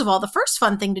first of all, the first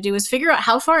fun thing to do is figure out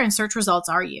how far in search results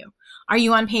are you? Are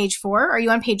you on page 4? Are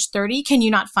you on page 30? Can you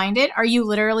not find it? Are you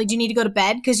literally, do you need to go to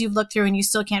bed because you've looked through and you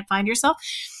still can't find yourself?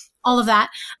 All of that.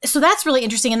 So that's really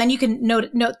interesting. And then you can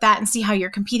note that and see how you're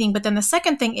competing. But then the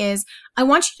second thing is I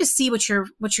want you to see what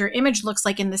your image looks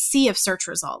like in the sea of search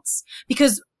results.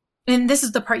 Because, and this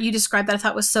is the part you described that I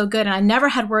thought was so good, and I never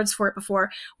had words for it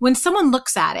before. When someone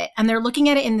looks at it and they're looking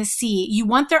at it in the sea, you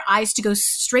want their eyes to go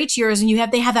straight to yours,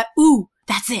 and they have that, ooh,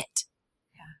 that's it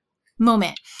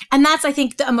moment. And that's, I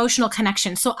think, the emotional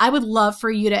connection. So I would love for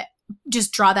you to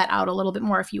just draw that out a little bit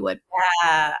more if you would.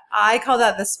 Yeah, I call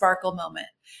that the sparkle moment.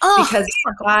 Oh, because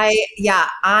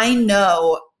I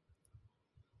know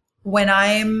when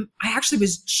I actually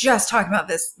was just talking about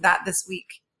this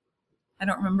week. I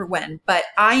don't remember when, but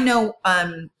I know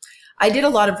I did a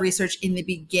lot of research in the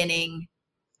beginning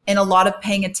and a lot of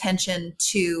paying attention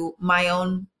to my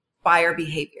own buyer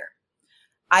behavior.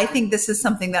 I think this is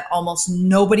something that almost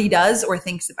nobody does or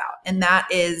thinks about. And that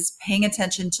is paying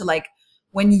attention to like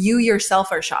when you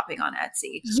yourself are shopping on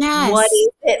Etsy. Yes. What is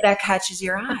it that catches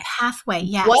your eye? The pathway.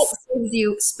 Yes. What gives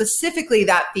you specifically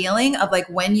that feeling of like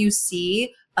when you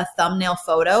see a thumbnail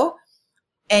photo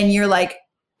and you're like,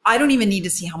 I don't even need to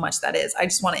see how much that is. I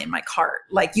just want it in my cart.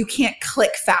 Like you can't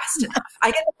click fast enough.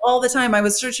 I get it all the time. I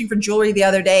was searching for jewelry the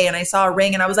other day and I saw a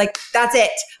ring and I was like, that's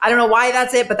it. I don't know why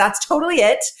that's it, but that's totally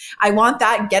it. I want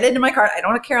that. Get it in my cart. I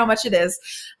don't care how much it is.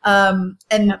 And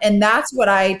that's what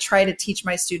I try to teach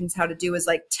my students how to do is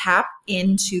like tap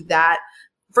into that.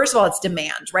 First of all, it's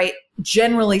demand, right?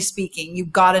 Generally speaking, you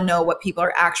got to know what people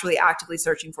are actually actively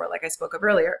searching for, like I spoke of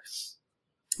earlier.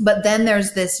 But then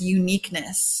there's this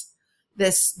uniqueness,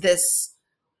 this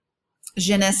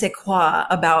je ne sais quoi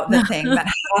about the thing that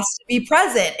has to be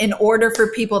present in order for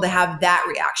people to have that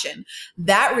reaction.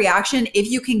 That reaction,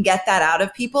 if you can get that out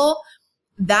of people,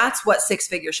 that's what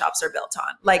six-figure shops are built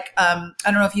on. Like, I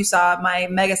don't know if you saw my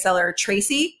mega seller,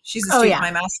 Tracy. She's a student of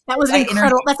my master. That was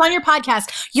incredible. That's on your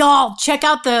podcast. Y'all, check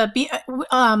out the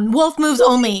Wolf Moves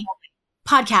Only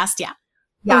podcast. Yeah.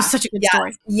 It was such a good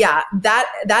story. Yeah.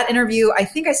 That interview, I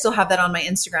think I still have that on my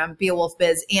Instagram, Be a Wolf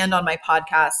Biz, and on my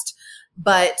podcast.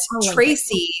 But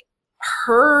Tracy,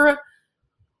 her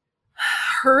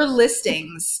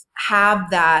listings have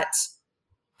that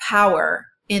power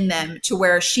in them to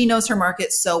where she knows her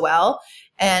market so well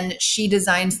and she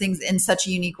designs things in such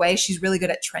a unique way. She's really good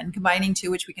at trend combining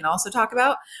too, which we can also talk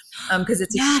about because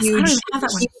it's a huge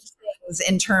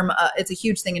it's a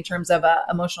huge thing in terms of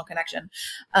emotional connection.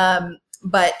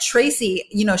 But Tracy,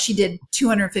 she did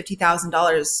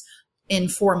 $250,000 in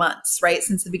 4 months, right?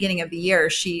 Since the beginning of the year,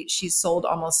 she's sold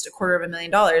almost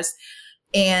 $250,000.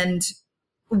 And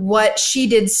what she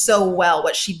did so well,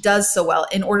 what she does so well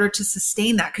in order to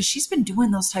sustain that, because she's been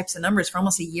doing those types of numbers for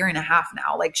almost a year and a half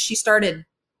now. Like she started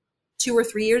 2 or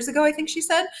 3 years ago, I think she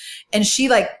said, and she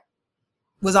like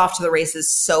was off to the races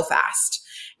so fast.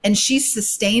 And she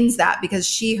sustains that because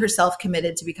she herself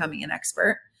committed to becoming an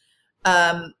expert.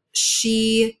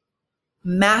 She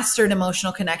mastered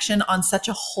emotional connection on such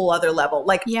a whole other level.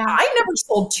 Like I never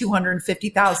sold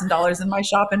 $250,000 in my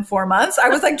shop in 4 months. I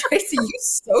was like, Tracy,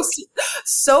 you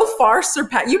so far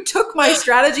surpassed. You took my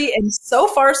strategy and so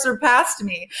far surpassed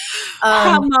me.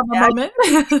 Moment.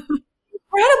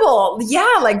 Incredible.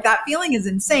 Yeah. Like that feeling is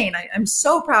insane. I'm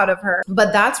so proud of her,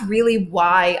 but that's really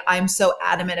why I'm so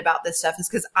adamant about this stuff is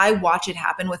because I watch it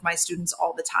happen with my students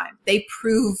all the time. They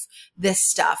prove this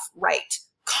stuff right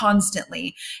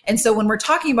constantly. And so when we're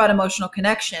talking about emotional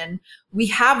connection, we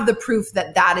have the proof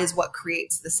that that is what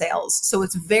creates the sales. So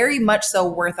it's very much so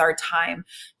worth our time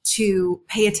to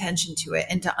pay attention to it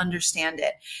and to understand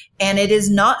it. And it is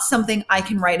not something I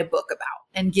can write a book about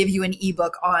and give you an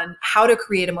ebook on how to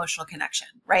create emotional connection,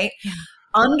 right? Yeah.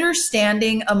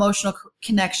 Understanding emotional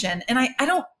connection. And I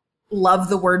don't love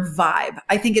the word vibe.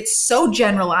 I think it's so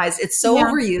generalized. It's so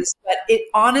overused, but it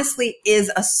honestly is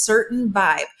a certain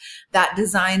vibe that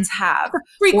designs have.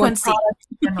 Frequency. Or products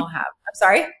in general have. I'm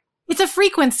sorry? It's a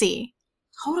frequency.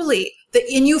 Totally.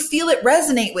 And you feel it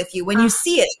resonate with you when you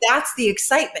see it. That's the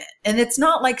excitement. And it's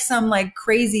not like some like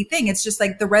crazy thing. It's just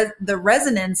like the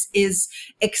resonance is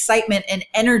excitement and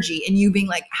energy and you being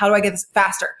like, how do I get this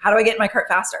faster? How do I get in my cart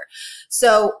faster?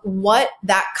 So what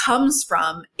that comes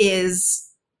from is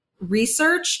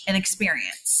research and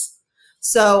experience.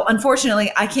 So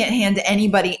unfortunately, I can't hand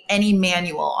anybody any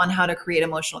manual on how to create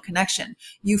emotional connection.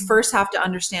 You first have to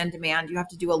understand demand. You have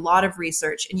to do a lot of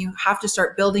research and you have to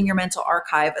start building your mental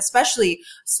archive, especially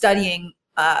studying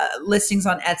listings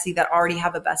on Etsy that already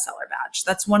have a bestseller badge.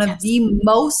 That's one of the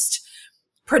most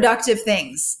productive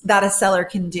things that a seller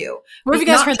can do. Where have you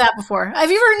guys heard that before? No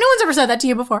one's ever said that to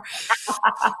you before.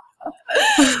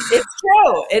 It's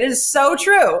true. It is so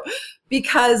true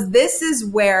because this is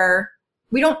where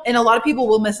and a lot of people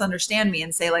will misunderstand me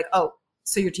and say like, oh,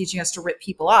 so you're teaching us to rip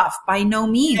people off. By no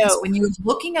means. No. When you're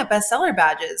looking at bestseller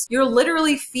badges, you're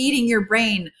literally feeding your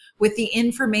brain with the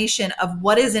information of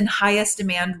what is in highest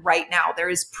demand right now. There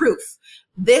is proof.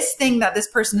 This thing that this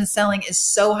person is selling is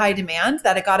so high demand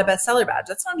that it got a bestseller badge.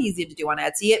 That's not easy to do on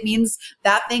Etsy. It means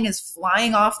that thing is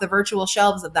flying off the virtual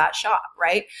shelves of that shop,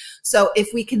 right? So if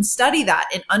we can study that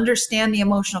and understand the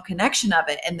emotional connection of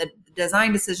it and the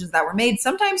design decisions that were made,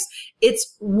 sometimes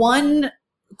it's one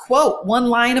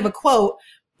line of a quote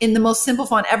in the most simple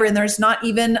font ever, and there's not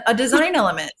even a design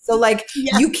element. So like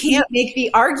you can't make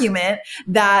the argument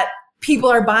that people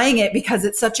are buying it because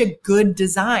it's such a good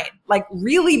design. Like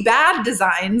really bad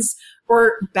designs,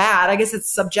 or bad, I guess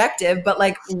it's subjective, but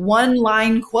like one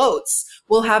line quotes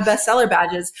will have bestseller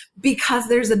badges because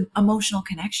there's an emotional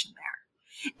connection there.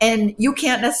 And you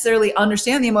can't necessarily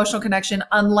understand the emotional connection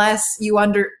unless you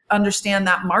understand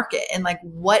that market and like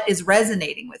what is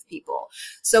resonating with people.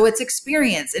 So it's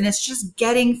experience, and it's just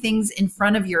getting things in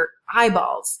front of your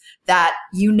eyeballs that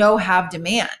have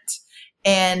demand,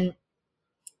 and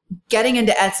getting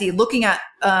into Etsy, looking at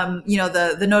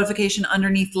the notification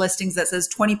underneath listings that says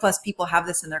 20 plus people have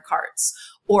this in their carts,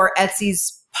 or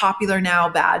Etsy's popular now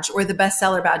badge or the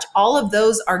bestseller badge. All of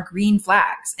those are green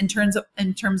flags in terms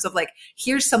of like,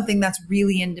 here's something that's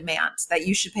really in demand that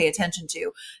you should pay attention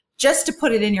to, just to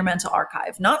put it in your mental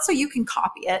archive, not so you can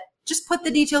copy it, just put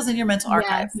the details in your mental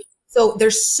archive. Yes. So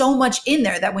there's so much in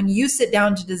there that when you sit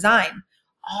down to design,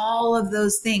 all of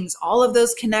those things, all of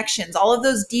those connections, all of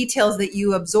those details that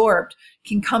you absorbed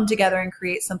can come together and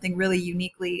create something really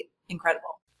uniquely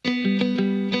incredible.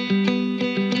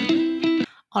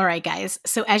 All right, guys.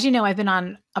 So as you know, I've been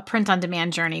on a print on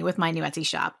demand journey with my new Etsy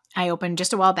shop. I opened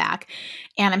just a while back,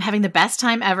 and I'm having the best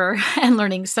time ever and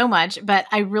learning so much, but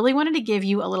I really wanted to give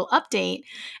you a little update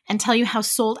and tell you how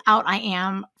sold out I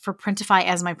am for Printify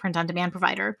as my print on demand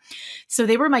provider. So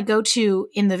they were my go-to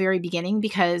in the very beginning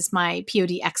because my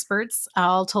POD experts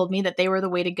all told me that they were the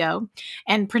way to go.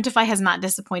 And Printify has not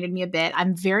disappointed me a bit.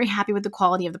 I'm very happy with the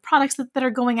quality of the products that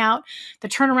are going out. The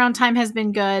turnaround time has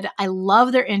been good. I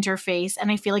love their interface,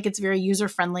 and I feel like it's very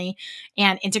user-friendly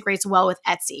and integrates well with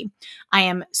Etsy. I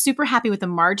am super happy with the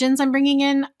margins I'm bringing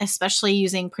in, especially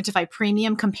using Printify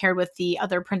Premium compared with the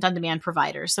other print-on-demand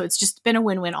providers. So it's just been a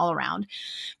win-win all around.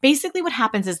 Basically, what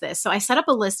happens is this. So I set up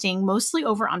a listing mostly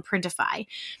over on Printify,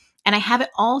 and I have it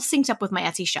all synced up with my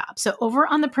Etsy shop. So over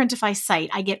on the Printify site,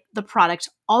 I get the product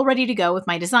all ready to go with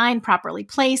my design properly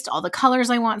placed, all the colors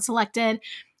I want selected,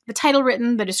 the title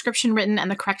written, the description written,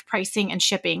 and the correct pricing and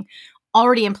shipping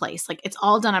already in place. Like, it's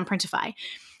all done on Printify.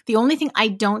 The only thing I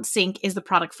don't sync is the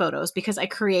product photos, because I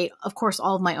create, of course,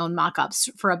 all of my own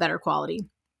mockups for a better quality.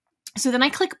 So then I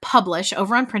click publish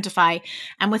over on Printify,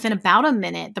 and within about a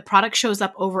minute, the product shows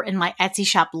up over in my Etsy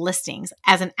shop listings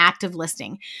as an active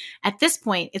listing. At this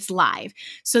point, it's live.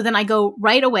 So then I go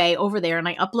right away over there and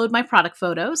I upload my product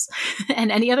photos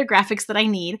and any other graphics that I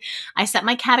need. I set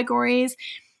my categories,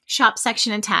 shop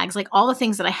section, and tags, like all the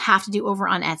things that I have to do over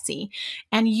on Etsy.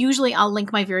 And usually I'll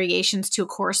link my variations to a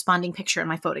corresponding picture in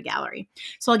my photo gallery.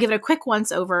 So I'll give it a quick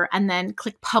once over and then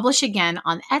click publish again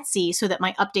on Etsy so that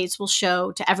my updates will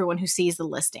show to everyone who sees the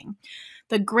listing.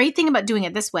 The great thing about doing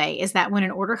it this way is that when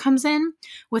an order comes in,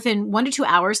 within 1 to 2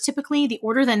 hours, typically, the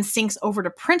order then syncs over to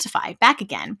Printify back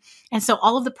again. And so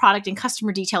all of the product and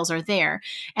customer details are there.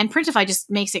 And Printify just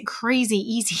makes it crazy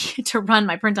easy to run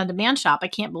my print on demand shop. I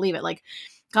can't believe it. Like,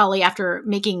 golly, after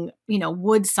making,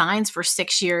 wood signs for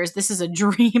 6 years, this is a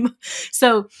dream.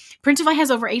 So Printify has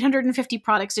over 850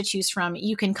 products to choose from.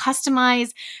 You can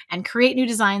customize and create new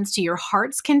designs to your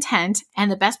heart's content. And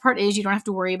the best part is you don't have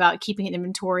to worry about keeping an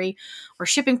inventory or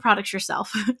shipping products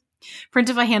yourself.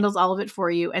 Printify handles all of it for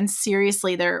you. And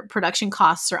seriously, their production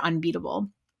costs are unbeatable.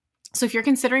 So if you're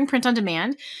considering print on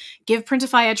demand, give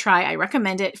Printify a try. I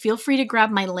recommend it. Feel free to grab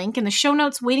my link in the show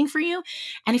notes waiting for you.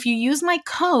 And if you use my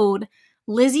code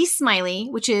Lizzie Smiley,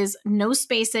 which is no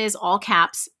spaces, all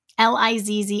caps,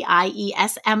 LIZZIESMILEY,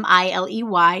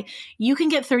 you can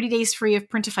get 30 days free of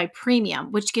Printify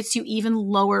Premium, which gets you even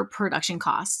lower production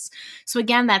costs. So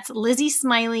again, that's Lizzie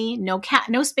Smiley, no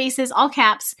spaces, all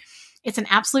caps. It's an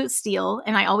absolute steal,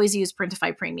 and I always use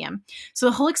Printify Premium. So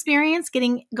the whole experience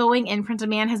getting going in print on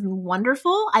demand has been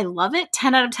wonderful. I love it.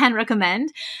 10 out of 10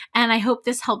 recommend. And I hope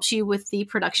this helps you with the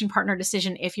production partner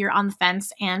decision if you're on the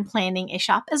fence and planning a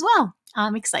shop as well.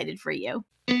 I'm excited for you.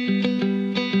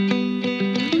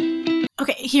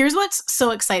 Okay, here's what's so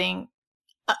exciting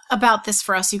about this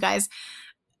for us, you guys.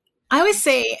 I always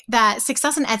say that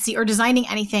success in Etsy or designing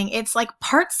anything, it's like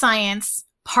part science,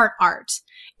 part art.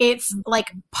 It's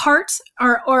like part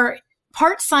or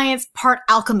part science, part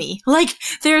alchemy. Like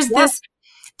there's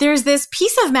this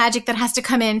piece of magic that has to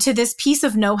come into this piece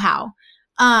of know-how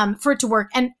for it to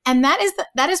work. And that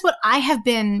is what I have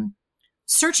been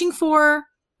searching for,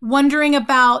 wondering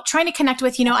about, trying to connect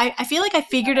with. I feel like I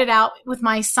figured it out with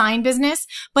my sign business,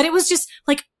 but it was just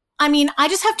like, I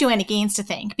just have Joanna Gaines to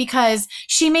thank, because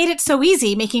she made it so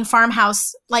easy making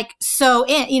Farmhouse all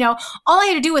I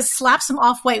had to do was slap some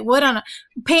off-white wood on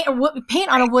paint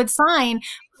on a wood sign,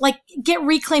 get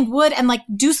reclaimed wood and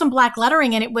do some black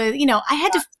lettering. And it was, I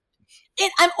had to,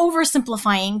 I'm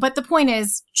oversimplifying, but the point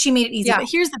is she made it easy. Yeah. But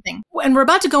here's the thing. And we're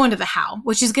about to go into the how,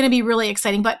 which is going to be really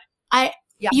exciting, but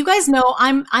you guys know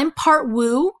I'm part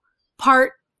woo,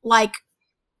 part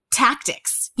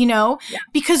tactics.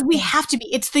 because we have to be.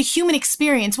 It's the human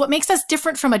experience. What makes us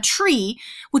different from a tree,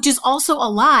 which is also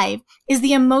alive, is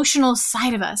the emotional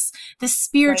side of us, the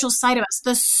spiritual side of us,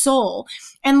 the soul.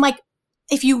 And like,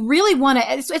 if you really want to,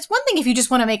 it's one thing if you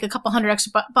just want to make a couple hundred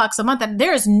extra bucks a month, and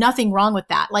there is nothing wrong with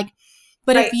that. Like,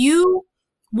 but if you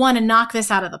want to knock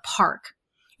this out of the park,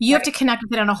 you have to connect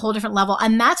with it on a whole different level.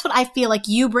 And that's what I feel like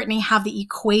you, Brittany, have the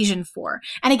equation for.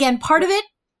 And again, part of it,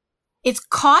 it's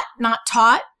caught, not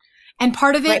taught. And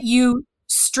part of it, you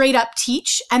straight up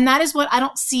teach. And that is what I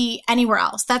don't see anywhere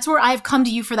else. That's where I've come to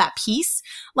you for that piece.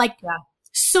 Like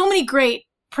so many great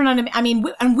print on demand. I mean,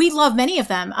 and we love many of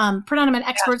them. Print on demand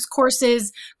experts,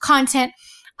 courses, content.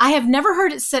 I have never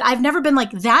heard it said, I've never been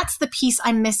like, that's the piece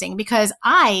I'm missing, because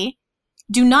I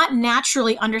do not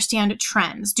naturally understand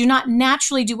trends, do not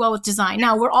naturally do well with design.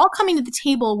 Now, we're all coming to the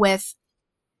table with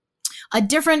a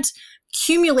different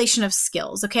accumulation of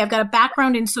skills. Okay, I've got a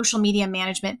background in social media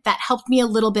management that helped me a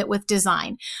little bit with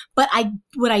design. But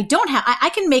what I don't have, I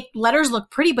can make letters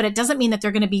look pretty, but it doesn't mean that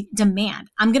they're going to be demand.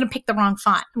 I'm going to pick the wrong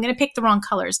font. I'm going to pick the wrong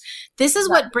colors. This is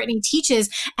what Brittany teaches.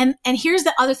 And here's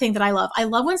the other thing that I love. I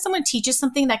love when someone teaches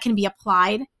something that can be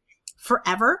applied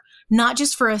forever, not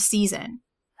just for a season.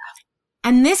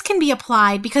 And this can be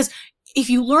applied because if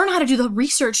you learn how to do the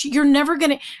research, you're never going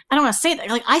to, I don't want to say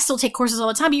that, like I still take courses all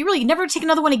the time, but you really never take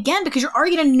another one again because you're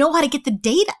already going to know how to get the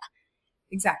data.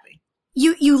 Exactly.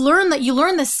 You learn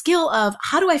the skill of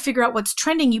how do I figure out what's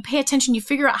trending? You pay attention, you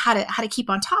figure out how to keep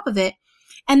on top of it.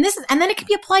 And then it can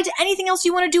be applied to anything else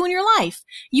you want to do in your life.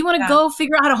 You want to go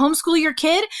figure out how to homeschool your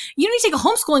kid. You don't need to take a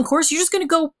homeschooling course. You're just going to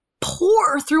go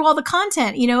pour through all the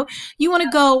content. You want to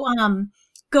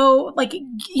go like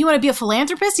you want to be a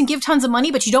philanthropist and give tons of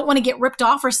money, but you don't want to get ripped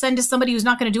off or send to somebody who's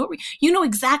not going to do it. You know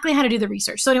exactly how to do the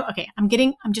research. So anyway, okay, I'm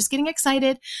just getting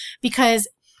excited because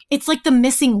it's like the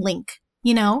missing link,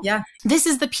 Yeah. This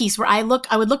is the piece where I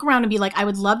would look around and be like, I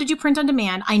would love to do print on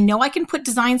demand. I know I can put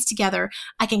designs together.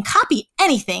 I can copy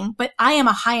anything, but I am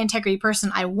a high integrity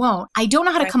person. I won't. I don't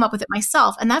know how to come up with it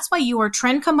myself. And that's why you are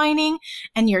trend combining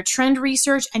and your trend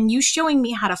research and you showing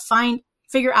me how to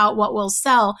figure out what will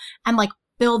sell and like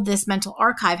build this mental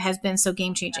archive has been so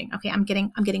game changing. Okay, I'm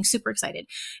getting super excited.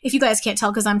 If you guys can't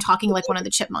tell, because I'm talking like one of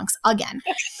the chipmunks again.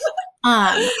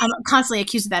 I'm constantly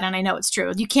accused of that, and I know it's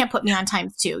true. You can't put me on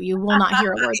times two. You will not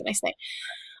hear a word that I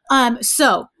say.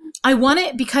 So I want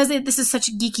to, because this is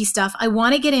such geeky stuff, I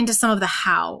want to get into some of the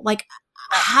how. Like,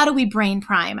 how do we brain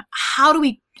prime? How do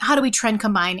we trend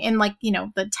combine in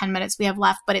the 10 minutes we have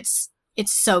left? But it's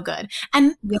so good,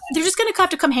 and they're just going to have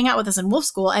to come hang out with us in Wolf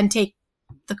School and take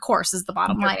the course is the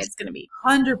bottom line. It's going to be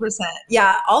 100%.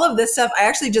 Yeah. All of this stuff. I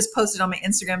actually just posted on my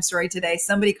Instagram story today.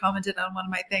 Somebody commented on one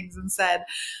of my things and said,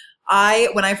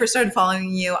 when I first started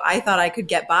following you, I thought I could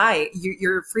get by.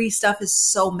 Your free stuff is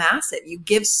so massive. You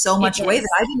give so much away that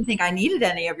I didn't think I needed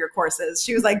any of your courses.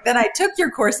 She was like, then I took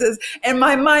your courses and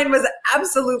my mind was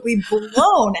absolutely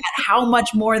blown at how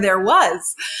much more there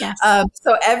was. Yes.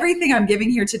 So everything I'm giving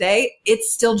here today,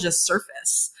 it's still just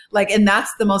surface. And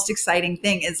that's the most exciting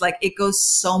thing is it goes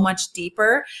so much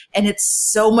deeper and it's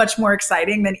so much more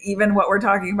exciting than even what we're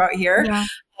talking about here. Yeah.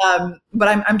 But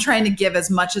I'm trying to give as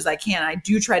much as I can. I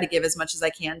do try to give as much as I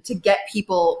can to get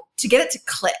it to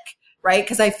click, right?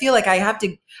 Because I feel like I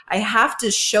have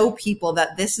to show people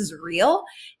that this is real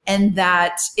and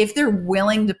that if they're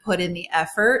willing to put in the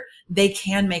effort, they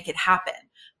can make it happen.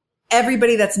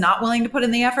 Everybody that's not willing to put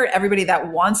in the effort, everybody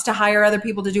that wants to hire other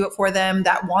people to do it for them,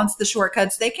 that wants the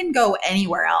shortcuts, they can go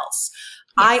anywhere else.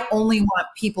 Yeah. I only want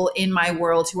people in my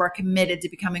world who are committed to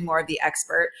becoming more of the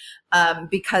expert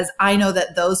because I know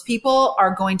that those people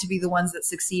are going to be the ones that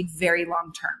succeed very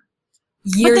long term.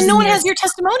 But then no one has your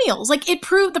testimonials.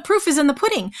 The proof is in the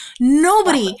pudding.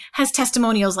 Nobody has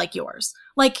testimonials like yours.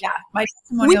 My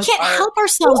testimonials we can't help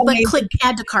ourselves but click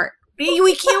add to cart.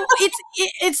 We can't,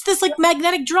 it's this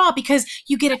magnetic draw because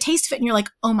you get a taste of it and you're like,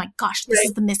 oh my gosh, this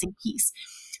is the missing piece.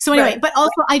 So anyway, but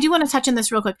also I do want to touch on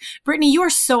this real quick. Brittany, you are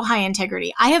so high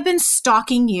integrity. I have been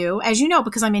stalking you, as you know,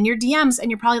 because I'm in your DMs and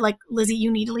you're probably like, Lizzie,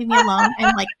 you need to leave me alone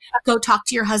and go talk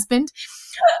to your husband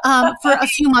for a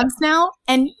few months now.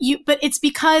 But it's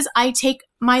because I take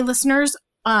my listeners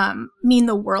mean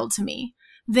the world to me.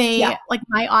 They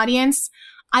my audience,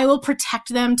 I will protect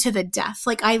them to the death.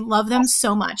 I love them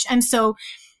so much. And so,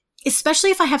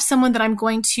 especially if I have someone that I'm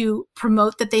going to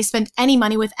promote that they spend any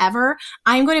money with ever,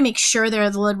 I'm going to make sure they're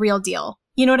the real deal.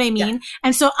 You know what I mean? Yeah.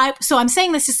 And so I'm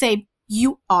saying this to say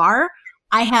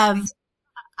I have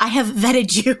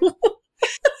vetted you.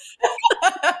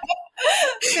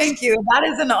 Thank you. That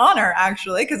is an honor,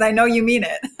 actually, because I know you mean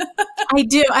it. I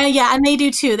do. Yeah. And they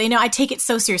do too. They know I take it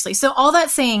so seriously. So all that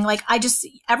saying, like,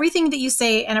 everything that you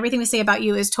say and everything we say about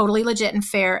you is totally legit and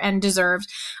fair and deserved.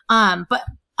 But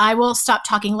I will stop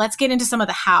talking. Let's get into some of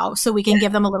the how so we can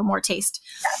give them a little more taste.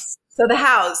 Yes. So the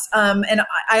hows, and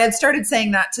I had started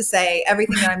saying that to say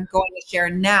everything that I'm going to share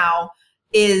now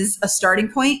is a starting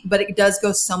point, but it does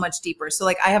go so much deeper. So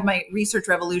like I have my Research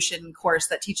Revolution course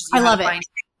that teaches you how to find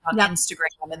on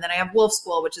Instagram. And then I have Wolf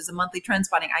School, which is a monthly trend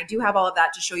spotting. I do have all of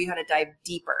that to show you how to dive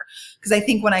deeper. Because I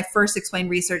think when I first explain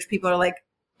research, people are like,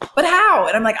 but how?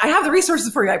 And I'm like, I have the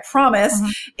resources for you. I promise.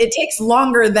 It takes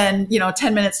longer than,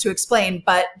 10 minutes to explain,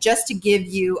 but just to give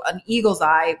you an eagle's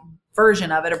eye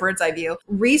version of it, a bird's eye view,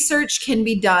 research can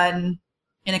be done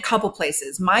in a couple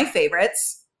places. My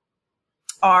favorites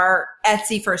are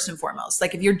Etsy first and foremost.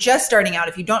 Like if you're just starting out,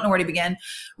 if you don't know where to begin,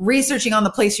 researching on the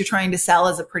place you're trying to sell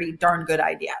is a pretty darn good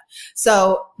idea.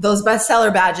 So those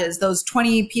bestseller badges, those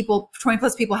 20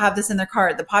 plus people have this in their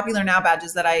cart, the popular now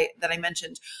badges that I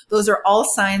mentioned, those are all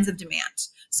signs of demand.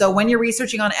 So when you're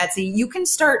researching on Etsy, you can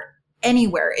start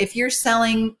anywhere. If you're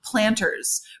selling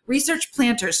planters, research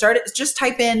planters, just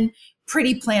type in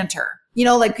pretty planter.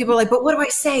 Like people are like, but what do I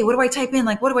say? What do I type in?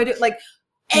 Like, what do I do? Like,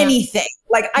 anything.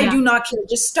 Like I do not care.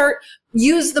 Just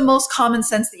use the most common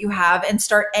sense that you have and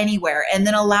start anywhere, and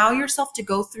then allow yourself to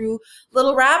go through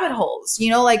little rabbit holes.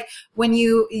 Like when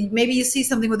maybe you see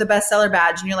something with a bestseller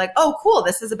badge and you're like, oh, cool.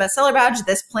 This is a bestseller badge.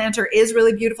 This planter is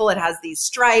really beautiful. It has these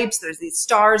stripes. There's these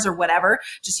stars or whatever,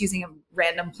 just using a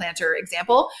random planter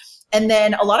example. And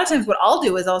then a lot of times what I'll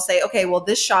do is I'll say, okay, well,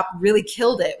 this shop really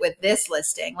killed it with this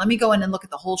listing. Let me go in and look at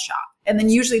the whole shop. And then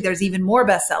usually there's even more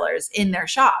bestsellers in their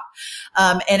shop.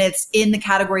 And it's in the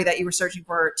category that you were searching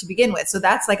for to begin with. So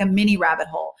that's like a mini rabbit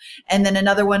hole. And then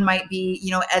another one might be,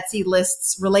 Etsy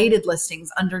lists related listings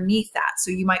underneath that.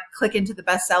 So you might click into the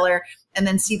bestseller and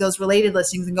then see those related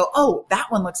listings and go, oh,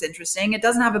 that one looks interesting. It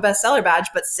doesn't have a bestseller badge,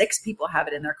 but 6 people have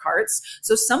it in their carts.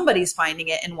 So somebody's finding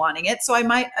it and wanting it. So I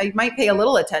might pay a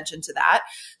little attention to that.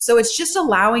 So it's just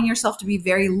allowing yourself to be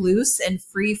very loose and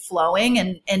free flowing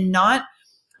and not,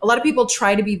 a lot of people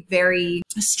try to be very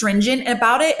stringent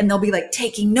about it, and they'll be like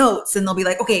taking notes and they'll be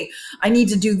like, okay, I need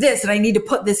to do this and I need to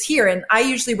put this here. And I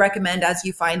usually recommend, as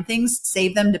you find things,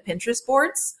 save them to Pinterest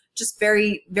boards. Just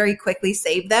very, very quickly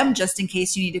save them just in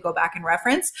case you need to go back and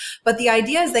reference. But the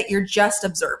idea is that you're just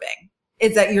observing.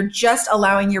 Is that you're just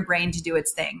allowing your brain to do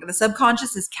its thing. The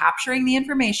subconscious is capturing the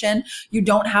information. You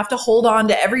don't have to hold on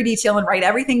to every detail and write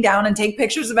everything down and take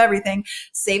pictures of everything.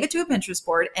 Save it to a Pinterest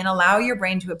board and allow your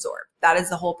brain to absorb. That is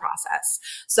the whole process.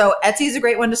 So Etsy is a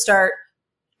great one to start.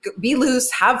 Be loose,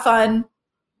 have fun,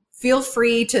 feel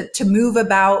free to move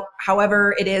about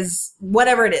however it is,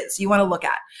 whatever it is you want to look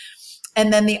at.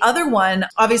 And then the other one,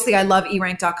 obviously I love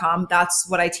erank.com. That's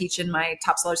what I teach in my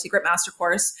Top Seller Secret Master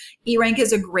course. eRank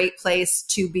is a great place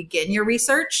to begin your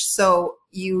research. So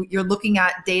you're looking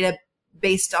at data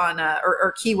based on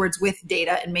or keywords with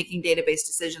data and making database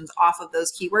decisions off of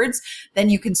those keywords. Then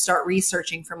you can start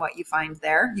researching from what you find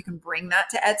there. You can bring that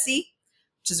to Etsy,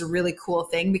 which is a really cool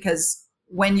thing because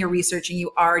when you're researching,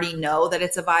 you already know that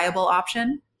it's a viable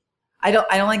option. I don't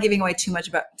like giving away too much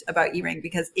about eRank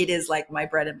because it is like my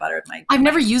bread and butter. I've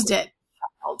never used it.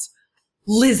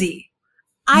 Lizzie,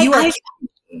 I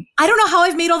don't know how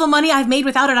I've made all the money I've made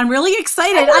without it. I'm really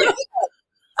excited.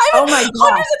 Oh my God.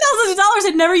 Hundreds of thousands of dollars.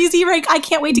 I've never used eRank. I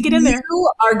can't wait to get in there.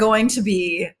 You are going to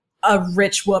be a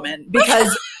rich woman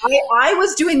because I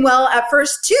was doing well at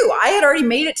first too. I had already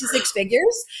made it to 6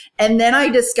 figures. And then I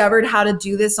discovered how to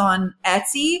do this on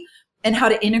Etsy and how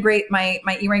to integrate my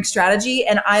eRank strategy.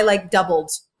 And I like doubled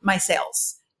my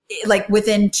sales like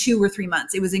within 2 or 3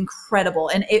 months. It was incredible.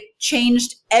 And it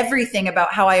changed everything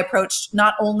about how I approached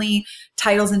not only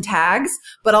titles and tags,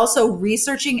 but also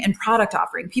researching and product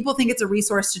offering. People think it's a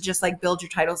resource to just like build your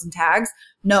titles and tags.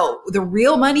 No, the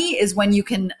real money is when you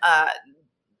can,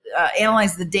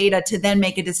 analyze the data to then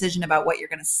make a decision about what you're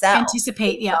going to sell.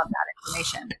 Anticipate, yeah. That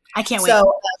information. I can't wait.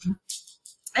 So,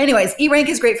 anyways, eRank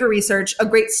is great for research, a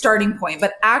great starting point,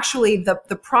 but actually the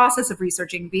process of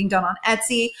researching being done on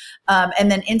Etsy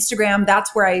and then Instagram,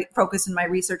 that's where I focus in my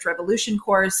Research Revolution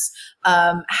course,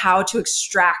 how to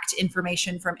extract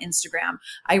information from Instagram.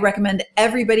 I recommend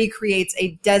everybody creates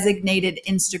a designated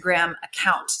Instagram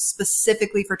account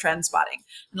specifically for trend spotting.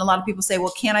 And a lot of people say,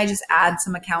 well, can't I just add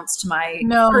some accounts to my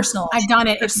personal? I've done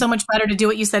it. It's so much better to do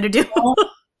what you said to do.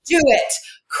 Do it.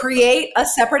 Create a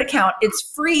separate account.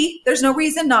 It's free. There's no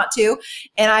reason not to.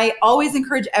 And I always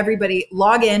encourage everybody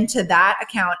log into that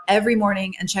account every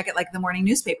morning and check it like the morning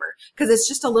newspaper because it's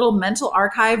just a little mental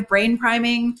archive, brain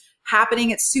priming happening.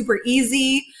 It's super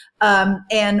easy.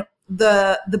 And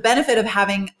the benefit of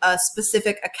having a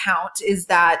specific account is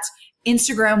that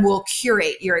Instagram will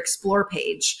curate your explore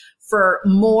page for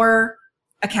more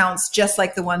accounts just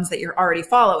like the ones that you're already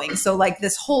following. So like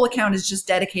this whole account is just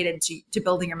dedicated to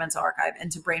building your mental archive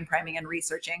and to brain priming and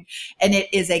researching. And it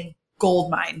is a gold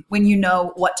mine when you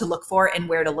know what to look for and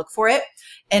where to look for it.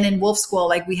 And in Wolf School,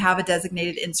 like we have a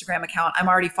designated Instagram account. I'm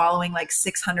already following like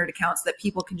 600 accounts that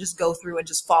people can just go through and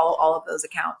just follow all of those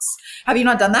accounts. Have you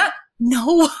not done that?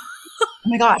 No. Oh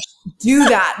my gosh, do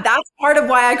that. That's part of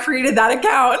why I created that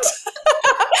account.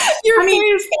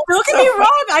 Don't get me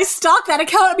wrong. I stalked that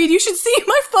account. I mean, you should see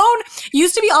my phone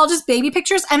used to be all just baby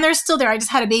pictures, and they're still there. I just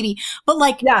had a baby. But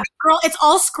like, girl, it's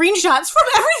all screenshots from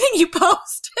everything you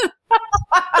post.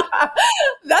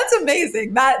 That's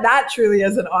amazing. That truly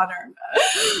is an honor.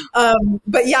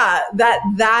 But yeah,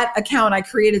 that account I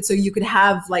created so you could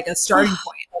have like a starting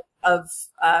point of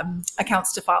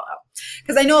accounts to follow.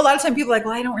 Because I know a lot of time people are like,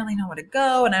 well, I don't really know where to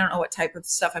go, and I don't know what type of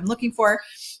stuff I'm looking for.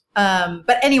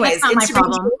 But anyways, that's not my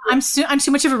problem. I'm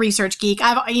too much of a research geek.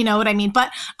 You know what I mean?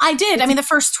 But I did. I mean, the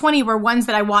first 20 were ones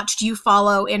that I watched you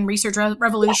follow in Research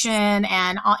Revolution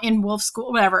and in Wolf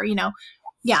School, whatever, you know.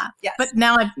 Yeah. Yes. But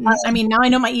now now I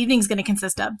know my evening's going to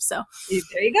consist of, so.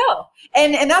 There you go.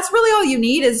 And that's really all you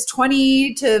need is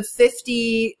 20 to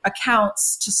 50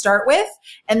 accounts to start with.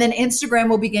 And then Instagram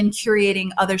will begin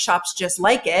curating other shops just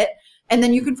like it. And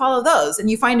then you can follow those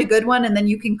and you find a good one. And then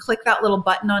you can click that little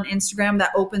button on Instagram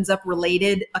that opens up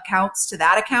related accounts to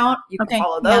that account. You can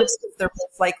follow those because they're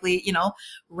most likely, you know,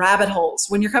 rabbit holes.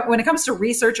 When it comes to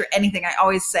research or anything, I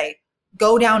always say,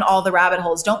 go down all the rabbit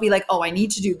holes. Don't be like, oh, I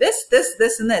need to do this,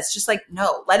 and this. Just like,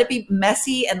 no, let it be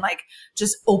messy and like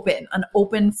just an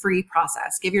open, free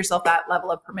process. Give yourself that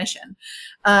level of permission.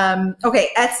 Okay.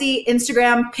 Etsy,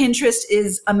 Instagram, Pinterest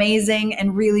is amazing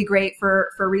and really great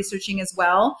for researching as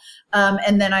well.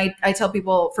 And then I tell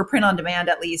people for print on demand,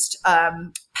 at least,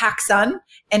 PacSun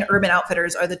and Urban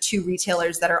Outfitters are the two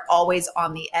retailers that are always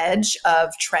on the edge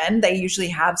of trend. They usually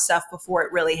have stuff before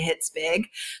it really hits big.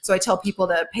 So I tell people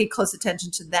to pay close attention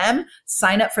to them,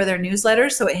 sign up for their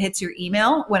newsletters so it hits your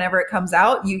email whenever it comes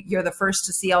out. You're the first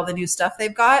to see all the new stuff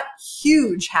they've got.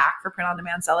 Huge hack for print on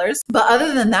demand sellers. But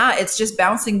other than that, it's just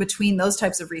bouncing between those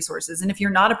types of resources. And if you're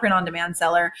not a print on demand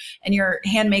seller and you're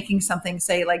hand making something,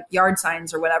 say like yard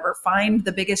signs or whatever, find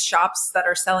the biggest shops that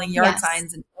are selling yard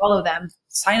signs and follow them.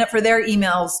 Sign up for their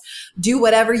emails, do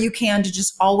whatever you can to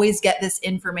just always get this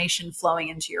information flowing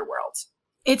into your world.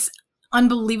 It's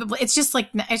unbelievable. It's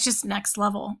just next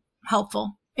level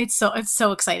helpful. It's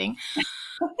so exciting.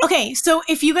 Okay. So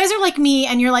if you guys are like me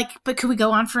and you're like, but could we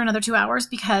go on for another 2 hours?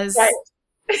 Because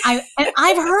I've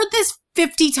heard this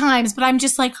 50 times, but I'm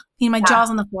just like, you know, my jaw's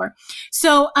on the floor.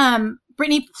 So,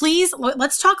 Brittany, please,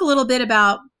 let's talk a little bit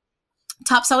about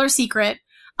Top Seller Secret.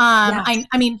 I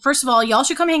mean, first of all, y'all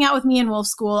should come hang out with me in Wolf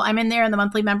School. I'm in there in the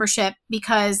monthly membership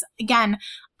because, again,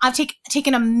 I've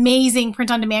taken amazing print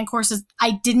on demand courses.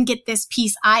 I didn't get this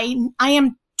piece. I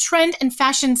am trend and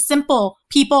fashion simple,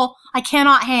 people. I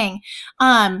cannot hang.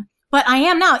 But I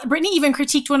am now. Brittany even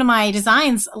critiqued one of my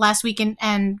designs last week and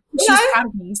she was proud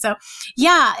of me. So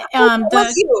yeah.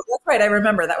 That's right. I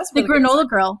remember that was really the granola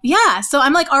girl. Yeah. So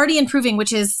I'm like already improving,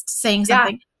 which is saying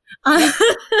something.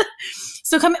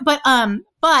 So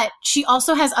but she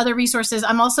also has other resources.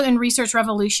 I'm also in Research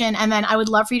Revolution. And then I would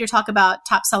love for you to talk about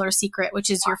Top Seller Secret, which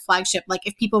is your flagship. Like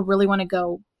if people really want to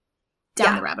go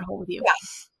down the rabbit hole with you. Yeah.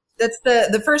 That's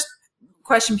the first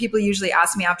question people usually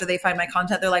ask me after they find my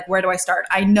content. They're like, where do I start?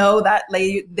 I know that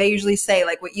they usually say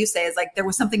like what you say is like, there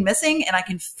was something missing and I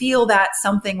can feel that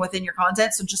something within your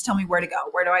content. So just tell me where to go.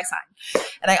 Where do I sign?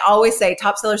 And I always say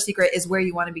Top Seller Secret is where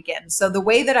you want to begin. So the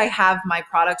way that I have my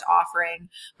product offering,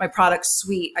 my product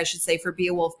suite, I should say for Be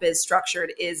a Wolf Biz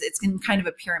structured is it's in kind of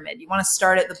a pyramid. You want to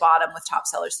start at the bottom with Top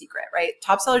Seller Secret, right?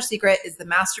 Top Seller Secret is the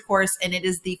master course and it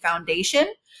is the foundation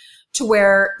to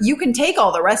where you can take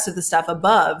all the rest of the stuff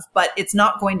above, but it's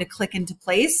not going to click into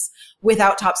place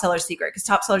without Top Seller Secret. Because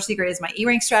Top Seller Secret is my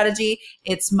E-rank strategy.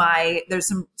 There's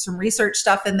some research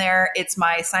stuff in there. It's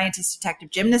my scientist, detective,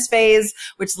 gymnast phase,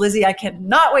 which Lizzie, I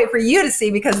cannot wait for you to see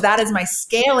because that is my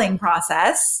scaling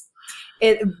process.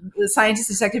 The scientist,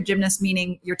 detective, gymnast,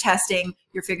 meaning you're testing,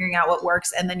 you're figuring out what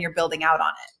works, and then you're building out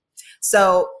on it.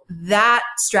 So that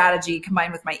strategy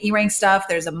combined with my E-rank stuff,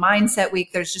 there's a mindset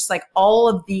week. There's just like all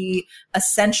of the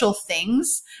essential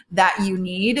things that you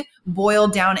need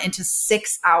boiled down into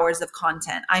 6 hours of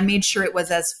content. I made sure it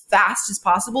was as fast as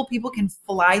possible. People can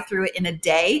fly through it in a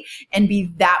day and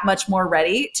be that much more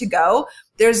ready to go.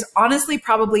 There's honestly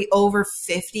probably over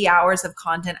 50 hours of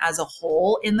content as a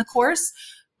whole in the course.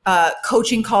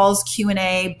 coaching calls,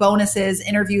 Q&A, bonuses,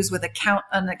 interviews with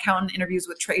an accountant, interviews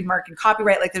with trademark and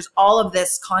copyright. Like there's all of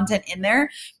this content in there.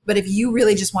 But if you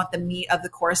really just want the meat of the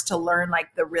course to learn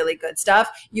like the really good stuff,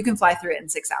 you can fly through it in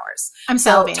 6 hours. I'm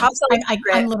salivating.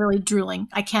 I'm literally drooling.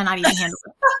 I cannot even handle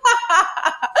it.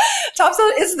 Top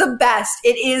Seller is the best.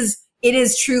 It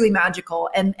is truly magical.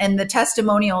 And the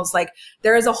testimonials, like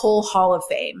there is a whole hall of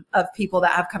fame of people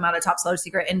that have come out of Top Seller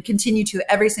Secret and continue to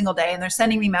every single day. And they're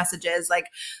sending me messages like,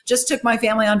 just took my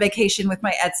family on vacation with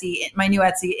my new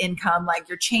Etsy income. Like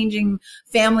you're changing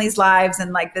families' lives.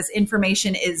 And like this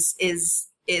information is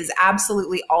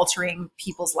absolutely altering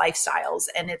people's lifestyles,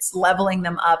 and it's leveling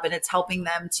them up, and it's helping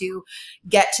them to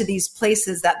get to these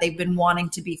places that they've been wanting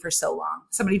to be for so long.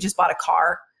 Somebody just bought a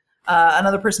car.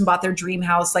 Another person bought their dream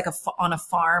house like on a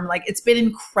farm. Like it's been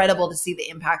incredible to see the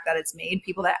impact that it's made.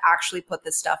 People that actually put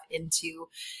this stuff into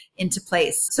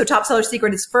place. So Top Seller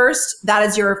Secret is first. That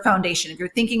is your foundation. If you're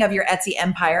thinking of your Etsy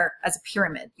empire as a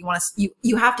pyramid,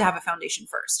 you have to have a foundation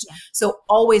first. Yeah. So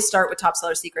always start with Top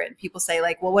Seller Secret. And people say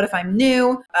like, well, what if I'm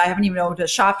new? I haven't even known to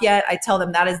shop yet. I tell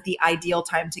them that is the ideal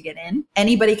time to get in.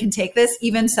 Anybody can take this.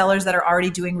 Even sellers that are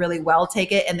already doing really well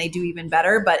take it, and they do even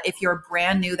better. But if you're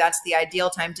brand new, that's the ideal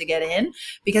time to get in,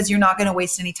 because you're not going to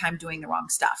waste any time doing the wrong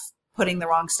stuff, putting the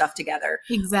wrong stuff together.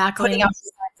 Exactly. Putting out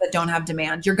designs that don't have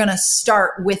demand. You're going to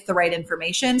start with the right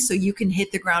information so you can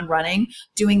hit the ground running,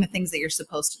 doing the things that you're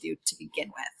supposed to do to begin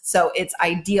with. So it's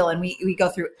ideal. And we go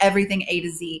through everything A to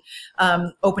Z,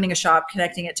 opening a shop,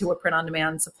 connecting it to a print on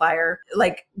demand supplier,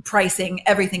 like pricing,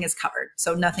 everything is covered.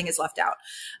 So nothing is left out.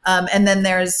 And then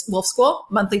there's Wolf School,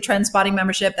 monthly trend spotting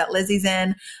membership that Lizzie's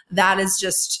in. That is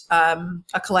just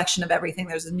a collection of everything.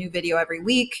 There's a new video every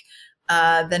week.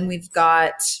 Then we've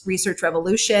got Research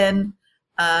Revolution.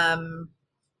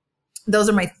 Those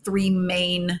are my three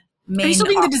main. Are you still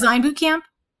doing the design boot camp?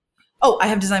 Oh, I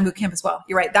have design boot camp as well.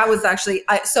 You're right. That was actually,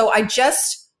 I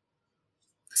just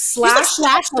slashed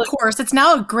the course. It's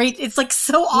now it's like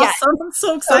so awesome. Yes. I'm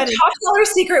so excited. So Top Seller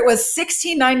Secret was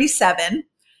 $16.97,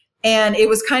 and it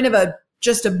was kind of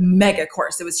just a mega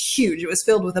course. It was huge. It was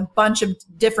filled with a bunch of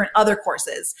different other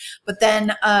courses. But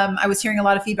then I was hearing a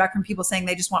lot of feedback from people saying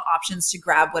they just want options to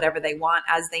grab whatever they want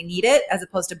as they need it, as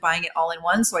opposed to buying it all in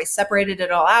one. So I separated it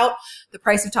all out. The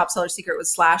price of Top Seller Secret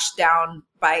was slashed down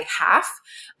by half.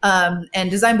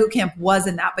 And Design Bootcamp was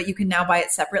in that, but you can now buy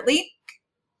it separately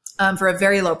for a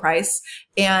very low price.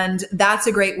 And that's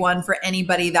a great one for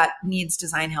anybody that needs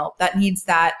design help, that needs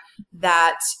that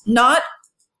not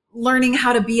learning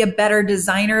how to be a better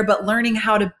designer, but learning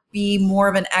how to be more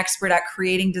of an expert at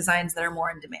creating designs that are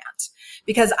more in demand.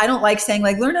 Because I don't like saying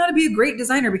like, learn how to be a great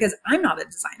designer, because I'm not a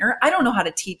designer. I don't know how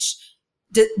to teach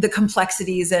the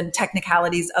complexities and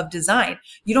technicalities of design.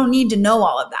 You don't need to know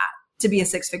all of that to be a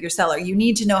six-figure seller. You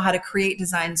need to know how to create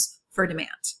designs for demand.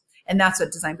 And that's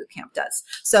what Design Bootcamp does.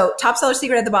 So Top Seller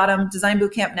Secret at the bottom, Design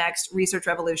Bootcamp next, Research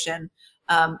Revolution,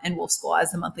 and Wolf School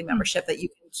as the monthly membership that you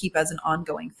can keep as an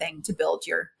ongoing thing to build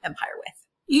your empire with.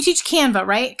 You teach Canva,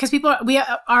 right? Because we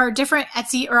are different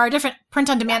Etsy or our different print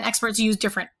on demand experts use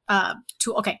different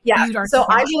tool. Okay. Yeah. So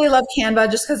I really love Canva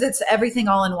just because it's everything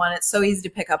all in one. It's so easy to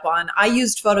pick up on. I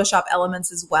used Photoshop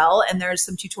Elements as well. And there's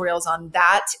some tutorials on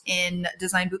that in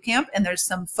Design Bootcamp. And there's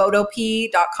some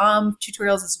photop.com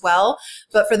tutorials as well.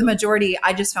 But for the majority,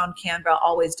 I just found Canva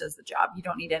always does the job. You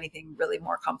don't need anything really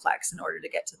more complex in order to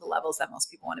get to the levels that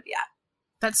most people want to be at.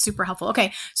 That's super helpful.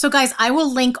 Okay. So guys, I will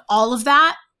link all of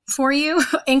that for you,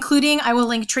 including I will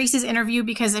link Tracy's interview,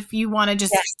 because if you want to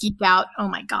just geek out, oh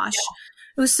my gosh,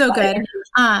 it was so good.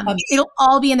 It'll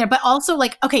all be in there. But also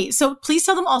okay, so please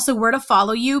tell them also where to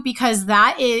follow you, because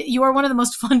you are one of the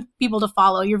most fun people to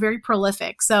follow. You're very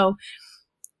prolific. So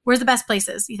where's the best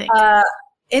places, you think?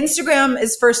 Instagram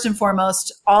is first and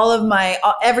foremost.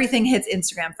 Everything hits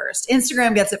Instagram first.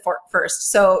 Instagram gets it first.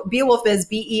 So BeAWolfBiz,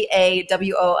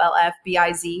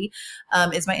 BeAWolfBiz,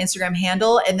 is my Instagram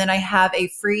handle. And then I have a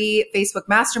free Facebook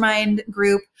mastermind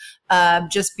group,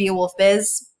 just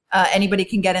BeAWolfBiz. Anybody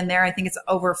can get in there. I think it's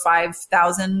over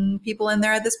 5,000 people in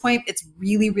there at this point. It's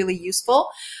really, really useful.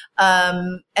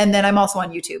 And then I'm also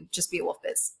on YouTube, just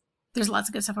BeAWolfBiz. There's lots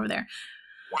of good stuff over there.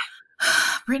 Yeah.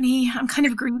 Brittany, I'm kind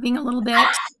of grieving a little bit.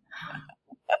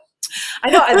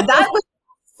 I know. That was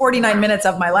 49 minutes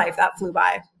of my life. That flew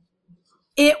by.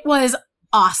 It was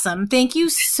awesome. Thank you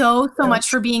so much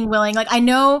for being willing. I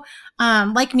know,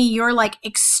 like me, you're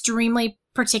extremely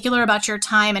particular about your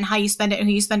time and how you spend it and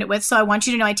who you spend it with. So I want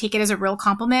you to know I take it as a real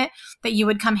compliment that you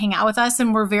would come hang out with us.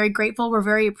 And we're very grateful. We're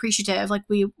very appreciative.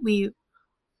 We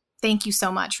thank you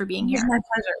so much for being here. It's my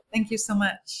pleasure. Thank you so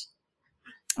much.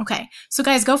 Okay. So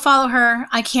guys, go follow her.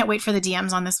 I can't wait for the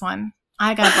DMs on this one.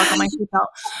 I got to buckle my seatbelt.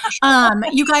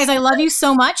 You guys, I love you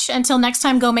so much. Until next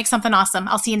time, go make something awesome.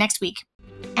 I'll see you next week.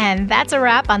 And that's a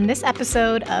wrap on this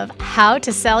episode of How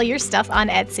to Sell Your Stuff on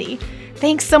Etsy.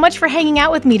 Thanks so much for hanging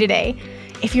out with me today.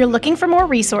 If you're looking for more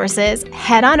resources,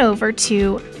 head on over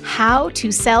to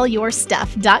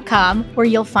howtosellyourstuff.com, where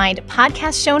you'll find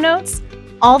podcast show notes,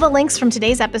 all the links from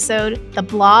today's episode, the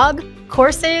blog,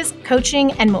 courses,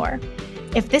 coaching, and more.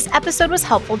 If this episode was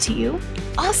helpful to you,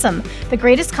 awesome. The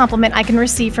greatest compliment I can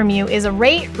receive from you is a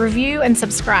rate, review, and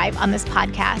subscribe on this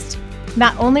podcast.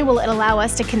 Not only will it allow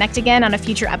us to connect again on a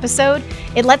future episode,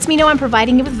 it lets me know I'm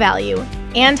providing you with value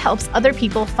and helps other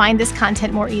people find this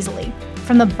content more easily.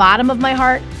 From the bottom of my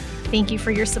heart, thank you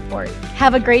for your support.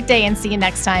 Have a great day and see you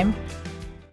next time.